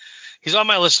my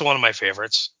list of one of my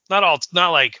favorites.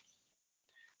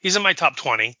 He's in my top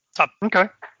 20, top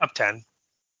 10.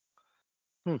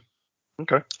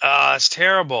 Okay. It's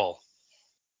terrible.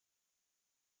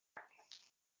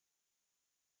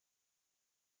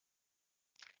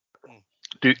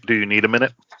 Do you need a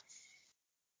minute?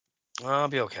 I'll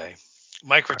be okay.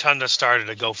 Mike Rotunda started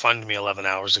a GoFundMe 11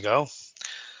 hours ago.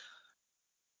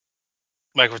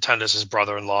 Mike Rotunda's his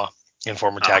brother-in-law and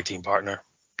former tag team partner.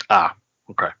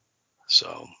 Okay.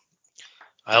 So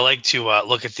I like to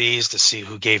look at these to see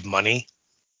who gave money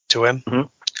to him.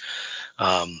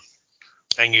 Mm-hmm.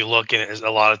 And you look, and a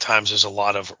lot of times there's a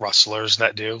lot of wrestlers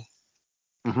that do.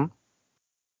 Mm-hmm.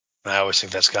 I always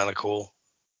think that's kind of cool.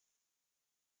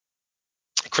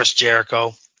 Chris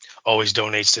Jericho always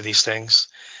donates to these things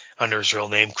under his real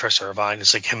name, Chris Irvine.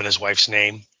 It's like him and his wife's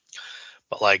name.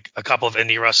 But like a couple of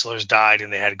indie wrestlers died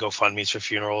and they had GoFundMes for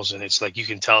funerals. And it's like you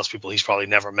can tell it's people he's probably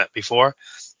never met before.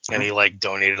 Mm-hmm. And he like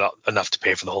donated enough to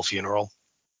pay for the whole funeral.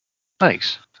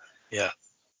 Nice. Yeah.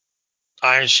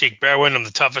 Iron Sheik, Bear Windham,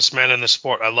 the toughest man in the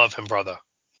sport. I love him, brother.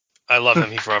 I love him.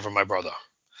 He's forever my brother.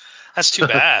 That's too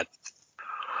bad.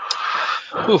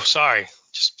 Ooh, sorry.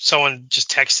 Someone just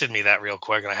texted me that real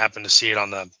quick, and I happened to see it on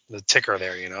the ticker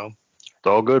there. It's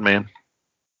all good, man.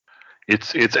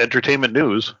 It's entertainment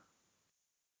news.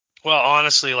 Well,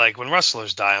 honestly, like when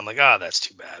wrestlers die, I'm like, that's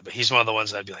too bad. But he's one of the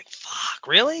ones that I'd be like, fuck,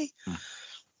 really?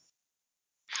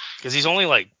 Because he's only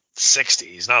like 60.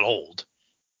 He's not old.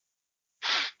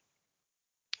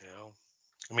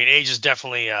 I mean, age is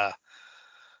definitely,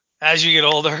 as you get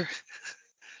older,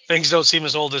 things don't seem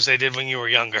as old as they did when you were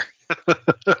younger.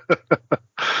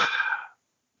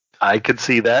 I could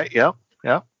see that. Yeah.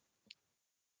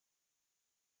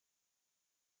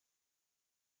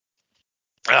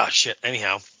 Ah, shit.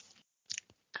 Anyhow.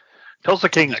 Tulsa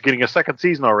King's getting a second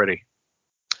season already.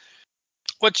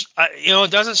 Which,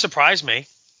 it doesn't surprise me,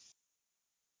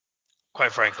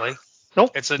 quite frankly.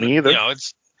 Nope, me either.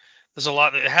 There's a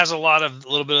lot. It has a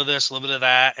little bit of this, a little bit of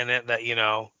that, and that.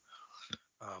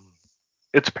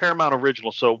 It's a Paramount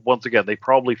original, so once again, they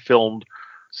probably filmed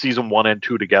season 1 and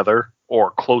 2 together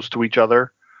or close to each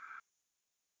other.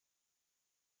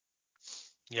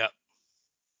 Yeah,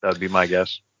 that'd be my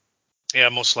guess. Yeah,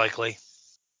 most likely.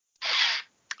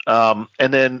 And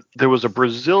then there was a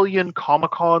Brazilian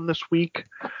Comic-Con this week,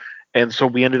 and so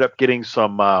we ended up getting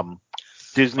some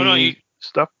Disney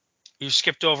stuff. You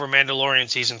skipped over Mandalorian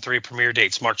Season 3 premiere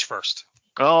dates, March 1st.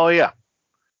 Oh, yeah.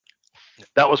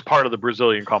 That was part of the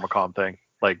Brazilian Comic-Con thing.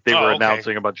 Like, they were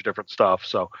announcing a bunch of different stuff.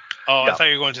 So. Oh, yeah. I thought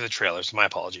you were going to the trailers. My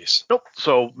apologies. Nope.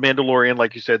 So, Mandalorian,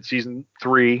 like you said, Season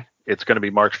 3, it's going to be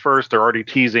March 1st. They're already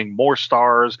teasing more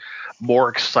stars, more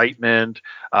excitement,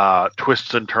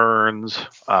 twists and turns.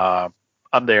 I'm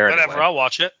there. Whatever, anyway. I'll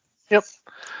watch it. Yep.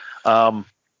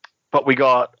 But we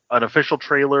got an official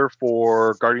trailer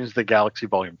for Guardians of the Galaxy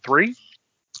Volume 3.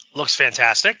 Looks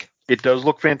fantastic. It does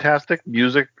look fantastic.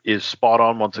 Music is spot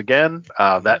on once again.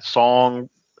 That song,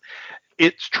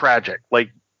 it's tragic.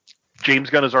 Like, James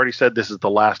Gunn has already said this is the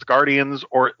last Guardians,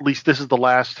 or at least this is the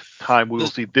last time we will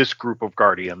see this group of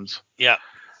Guardians. Yeah.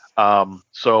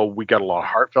 So we got a lot of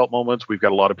heartfelt moments. We've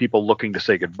got a lot of people looking to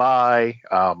say goodbye.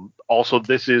 Also,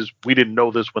 we didn't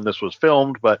know this when this was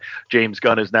filmed, but James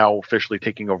Gunn is now officially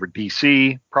taking over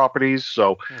DC properties.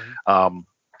 So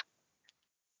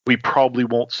we probably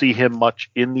won't see him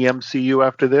much in the MCU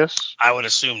after this. I would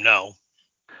assume no.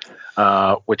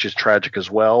 Which is tragic as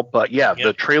well. But yeah,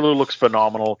 The trailer looks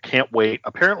phenomenal. Can't wait.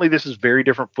 Apparently this is very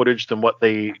different footage than what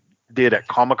they did at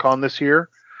Comic-Con this year.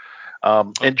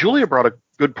 And Julia brought a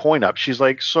good point up. She's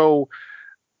like, so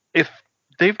if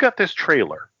they've got this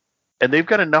trailer and they've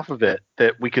got enough of it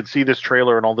that we could see this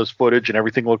trailer and all this footage and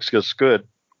everything looks just good,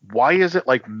 why is it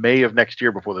like May of next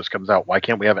year before this comes out? Why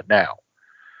can't we have it now?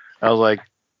 I was like,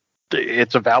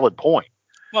 it's a valid point.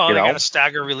 Well, they got to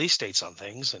stagger release dates on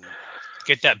things and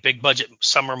get that big budget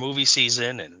summer movie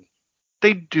season. And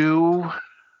they do.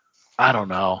 I don't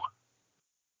know.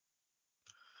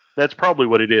 That's probably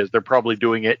what it is. They're probably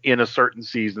doing it in a certain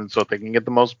season so they can get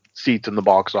the most seats in the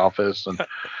box office.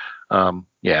 And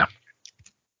yeah,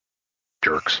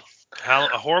 jerks.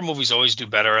 Horror movies always do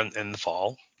better in the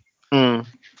fall.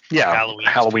 Yeah,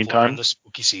 Halloween time. In the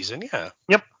spooky season, yeah.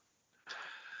 Yep.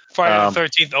 Friday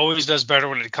the 13th always does better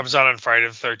when it comes out on Friday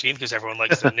the 13th because everyone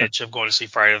likes the niche of going to see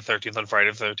Friday the 13th on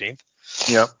Friday the 13th.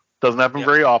 Yep. Doesn't happen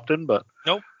very often, but.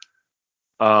 Nope.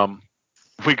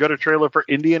 We got a trailer for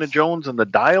Indiana Jones and the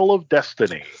Dial of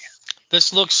Destiny.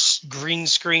 This looks green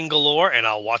screen galore, and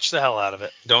I'll watch the hell out of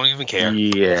it. Don't even care.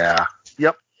 Yeah.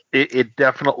 Yep. It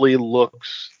definitely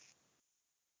looks.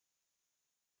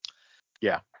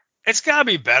 Yeah. It's got to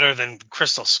be better than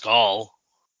Crystal Skull.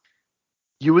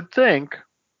 You would think.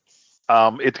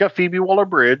 It's got Phoebe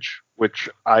Waller-Bridge, which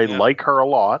I like her a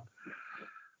lot.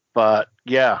 But,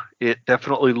 yeah, it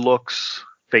definitely looks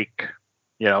fake.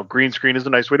 Green screen is a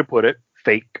nice way to put it.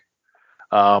 Fake.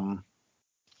 Yeah,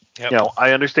 Yep. You know,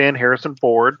 I understand Harrison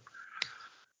Ford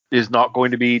is not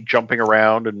going to be jumping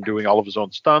around and doing all of his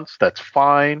own stunts. That's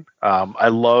fine. I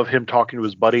love him talking to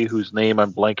his buddy, whose name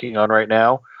I'm blanking on right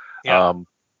now. Yeah.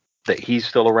 That he's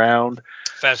still around.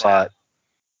 Fez. But,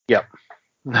 yep.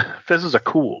 Fez is a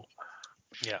cool.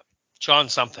 Yeah. John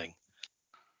something.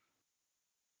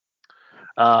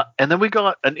 And then we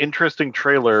got an interesting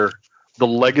trailer, The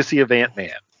Legacy of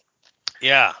Ant-Man.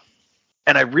 Yeah.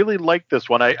 And I really like this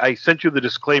one. I sent you the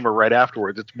disclaimer right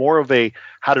afterwards. It's more of a,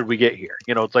 how did we get here?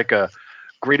 You know, it's like a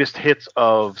greatest hits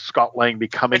of Scott Lang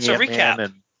becoming Ant-Man. Recap.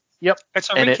 And yep. It's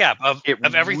a and recap of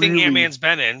everything really, Ant-Man's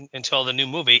been in until the new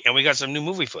movie, and we got some new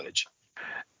movie footage.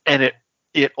 And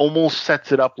it almost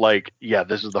sets it up like, yeah,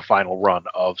 this is the final run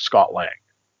of Scott Lang.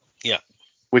 Yeah.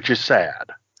 Which is sad.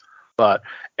 But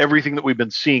everything that we've been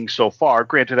seeing so far,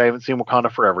 granted, I haven't seen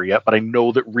Wakanda Forever yet, but I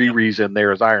know that Riri's in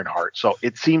there as Ironheart. So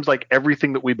it seems like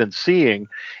everything that we've been seeing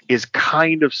is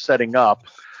kind of setting up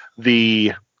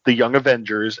the Young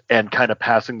Avengers and kind of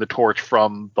passing the torch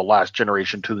from the last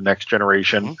generation to the next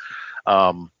generation.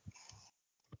 Mm-hmm.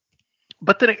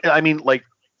 But then, I mean, like,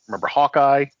 remember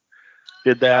Hawkeye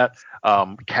did that?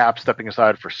 Yeah. Cap stepping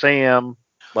aside for Sam.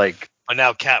 Like, but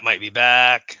now Cap might be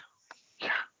back.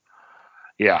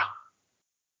 Yeah.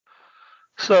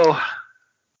 So,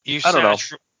 you I don't know.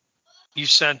 You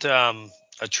sent a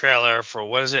trailer for,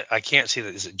 what is it? I can't see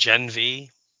that. Is it Gen V?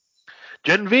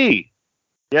 Gen V.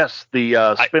 Yes,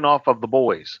 the spin-off of The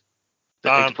Boys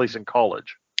that takes place in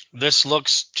college. This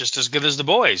looks just as good as The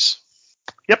Boys.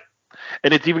 Yep.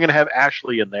 And it's even going to have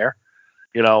Ashley in there.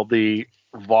 You know, the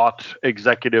Vought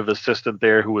executive assistant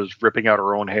there who was ripping out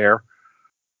her own hair.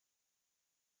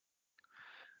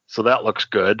 So that looks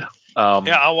good.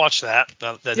 Yeah, I'll watch that.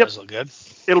 That does look good.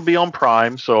 It'll be on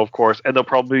Prime, so of course, and there'll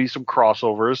probably be some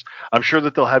crossovers. I'm sure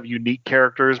that they'll have unique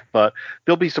characters, but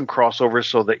there'll be some crossovers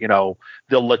so that, you know,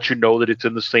 they'll let you know that it's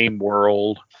in the same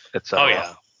world,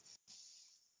 etc.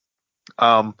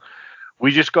 Oh, yeah.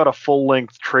 We just got a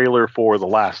full-length trailer for The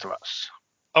Last of Us.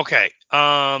 Okay.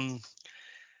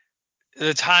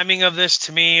 The timing of this,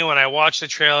 to me, when I watch the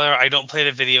trailer, I don't play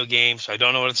the video game, so I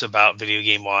don't know what it's about video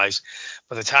game-wise.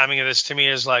 But the timing of this, to me,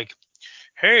 is like,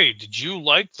 hey, did you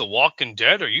like The Walking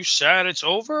Dead? Are you sad it's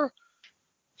over?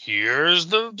 Here's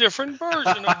the different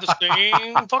version of the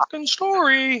same fucking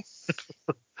story.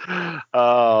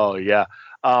 Oh, yeah.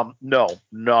 No,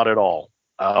 not at all.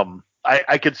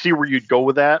 I could see where you'd go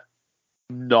with that.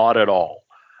 Not at all.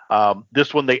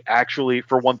 This one, they actually,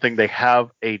 for one thing, they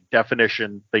have a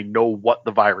definition. They know what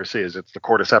the virus is. It's the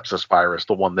cordyceps virus,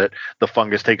 the one that the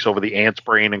fungus takes over the ant's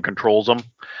brain and controls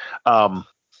them.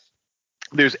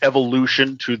 There's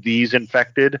evolution to these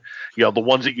infected. You know, the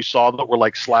ones that you saw that were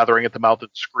like slathering at the mouth and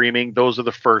screaming, those are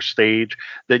the first stage.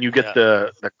 Then you get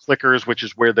the clickers, which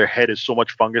is where their head is so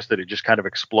much fungus that it just kind of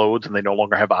explodes and they no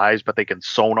longer have eyes, but they can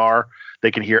sonar.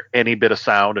 They can hear any bit of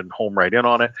sound and home right in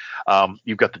on it.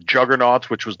 You've got the juggernauts,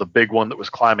 which was the big one that was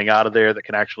climbing out of there that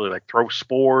can actually like throw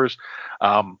spores.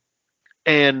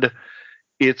 And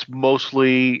it's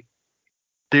mostly...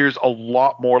 There's a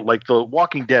lot more, like The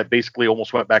Walking Dead basically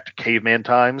almost went back to caveman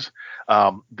times.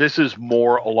 This is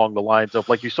more along the lines of,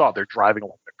 like you saw, they're driving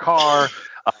along the car.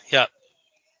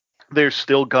 There's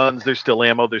still guns, there's still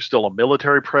ammo, there's still a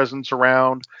military presence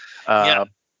around. I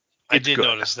did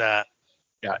notice that.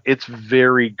 Yeah, it's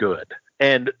very good.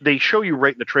 And they show you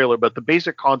right in the trailer, but the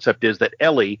basic concept is that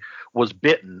Ellie was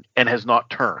bitten and has not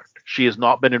turned. She has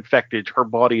not been infected. Her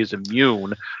body is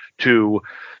immune to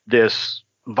this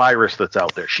virus that's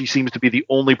out there. She seems to be the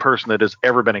only person that has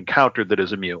ever been encountered that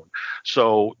is immune.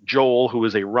 So Joel, who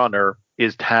is a runner,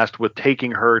 is tasked with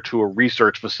taking her to a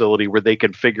research facility where they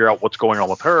can figure out what's going on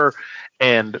with her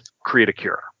and create a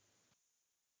cure.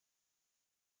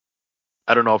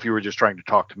 I don't know if you were just trying to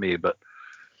talk to me, but...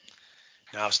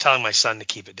 No, I was telling my son to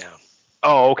keep it down.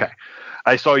 Oh, okay.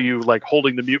 I saw you like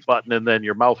holding the mute button and then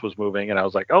your mouth was moving and I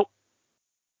was like, oh,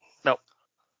 no.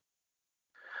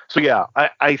 So yeah,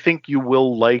 I think you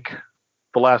will like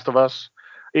The Last of Us.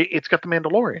 It's got the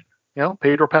Mandalorian, you know,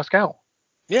 Pedro Pascal.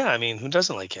 Yeah, I mean, who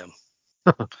doesn't like him?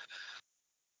 No,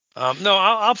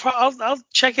 I'll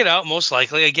check it out most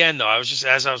likely. Again, though, I was just,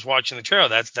 as I was watching the trailer,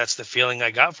 that's the feeling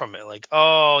I got from it. Like,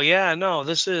 oh yeah, no,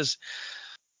 this is,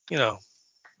 you know,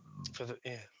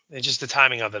 it's just the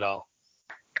timing of it all.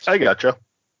 I gotcha.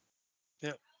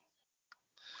 Yeah.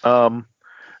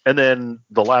 And then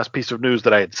the last piece of news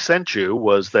that I had sent you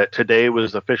was that today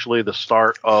was officially the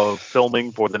start of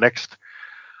filming for the next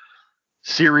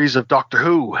series of Doctor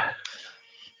Who.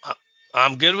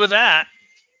 I'm good with that.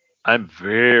 I'm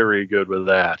very good with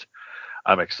that.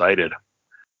 I'm excited.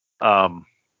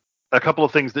 A couple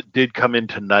of things that did come in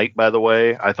tonight, by the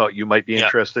way, I thought you might be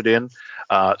interested in.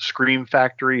 Scream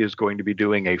Factory is going to be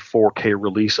doing a 4K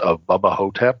release of Bubba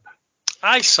Hotep.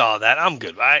 I saw that. I'm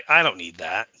good. I don't need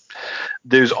that.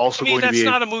 There's also going to be... That's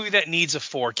not a movie that needs a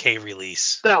 4K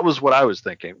release. That was what I was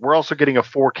thinking. We're also getting a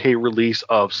 4K release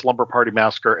of Slumber Party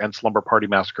Massacre and Slumber Party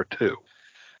Massacre 2.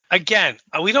 Again,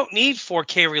 we don't need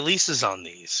 4K releases on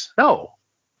these. No,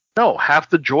 half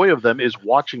the joy of them is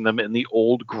watching them in the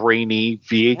old grainy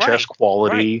VHS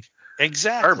quality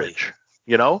garbage.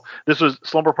 You know, this was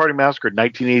Slumber Party Massacre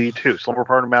 1982, Slumber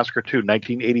Party Massacre 2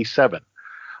 1987.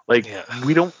 Like,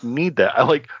 we don't need that. I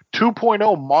like 2.0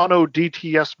 mono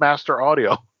DTS master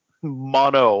audio.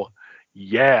 Mono.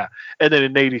 Yeah. And then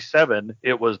in 87,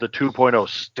 it was the 2.0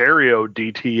 stereo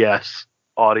DTS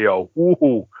audio.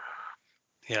 Ooh.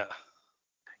 Yeah.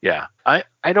 Yeah. I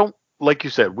don't, like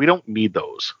you said, we don't need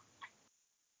those.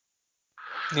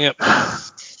 Yep.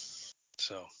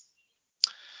 So,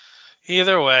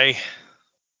 either way,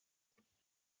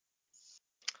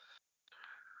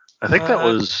 I think that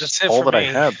was all that I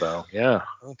had, though. Yeah.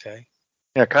 Okay.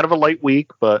 Yeah, kind of a light week,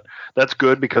 but that's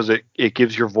good because it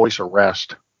gives your voice a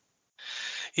rest.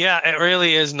 Yeah, it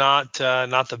really is not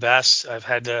the best. I've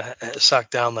had to suck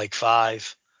down like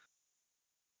 5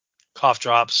 cough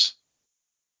drops.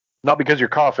 Not because you're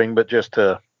coughing, but just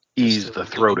to ease the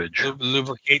throatage.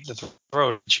 Lubricate the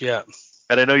throat, yeah.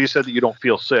 And I know you said that you don't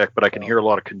feel sick, but I can hear a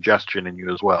lot of congestion in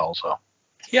you as well. So.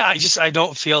 Yeah, I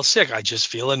don't feel sick. I just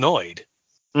feel annoyed.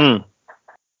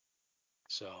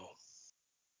 So,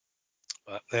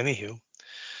 but anywho.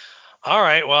 All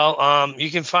right, well,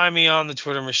 you can find me on the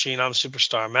Twitter machine. I'm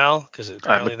Superstar Mel, because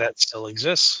apparently that still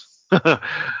exists.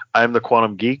 I'm the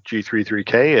Quantum Geek,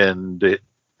 G33K, and it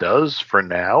does for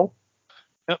now.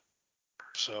 Yep.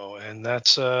 So, and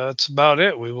that's about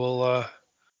it. We will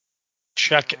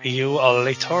check you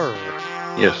later.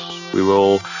 Yes, we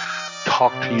will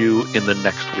talk to you in the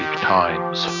next week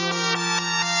times.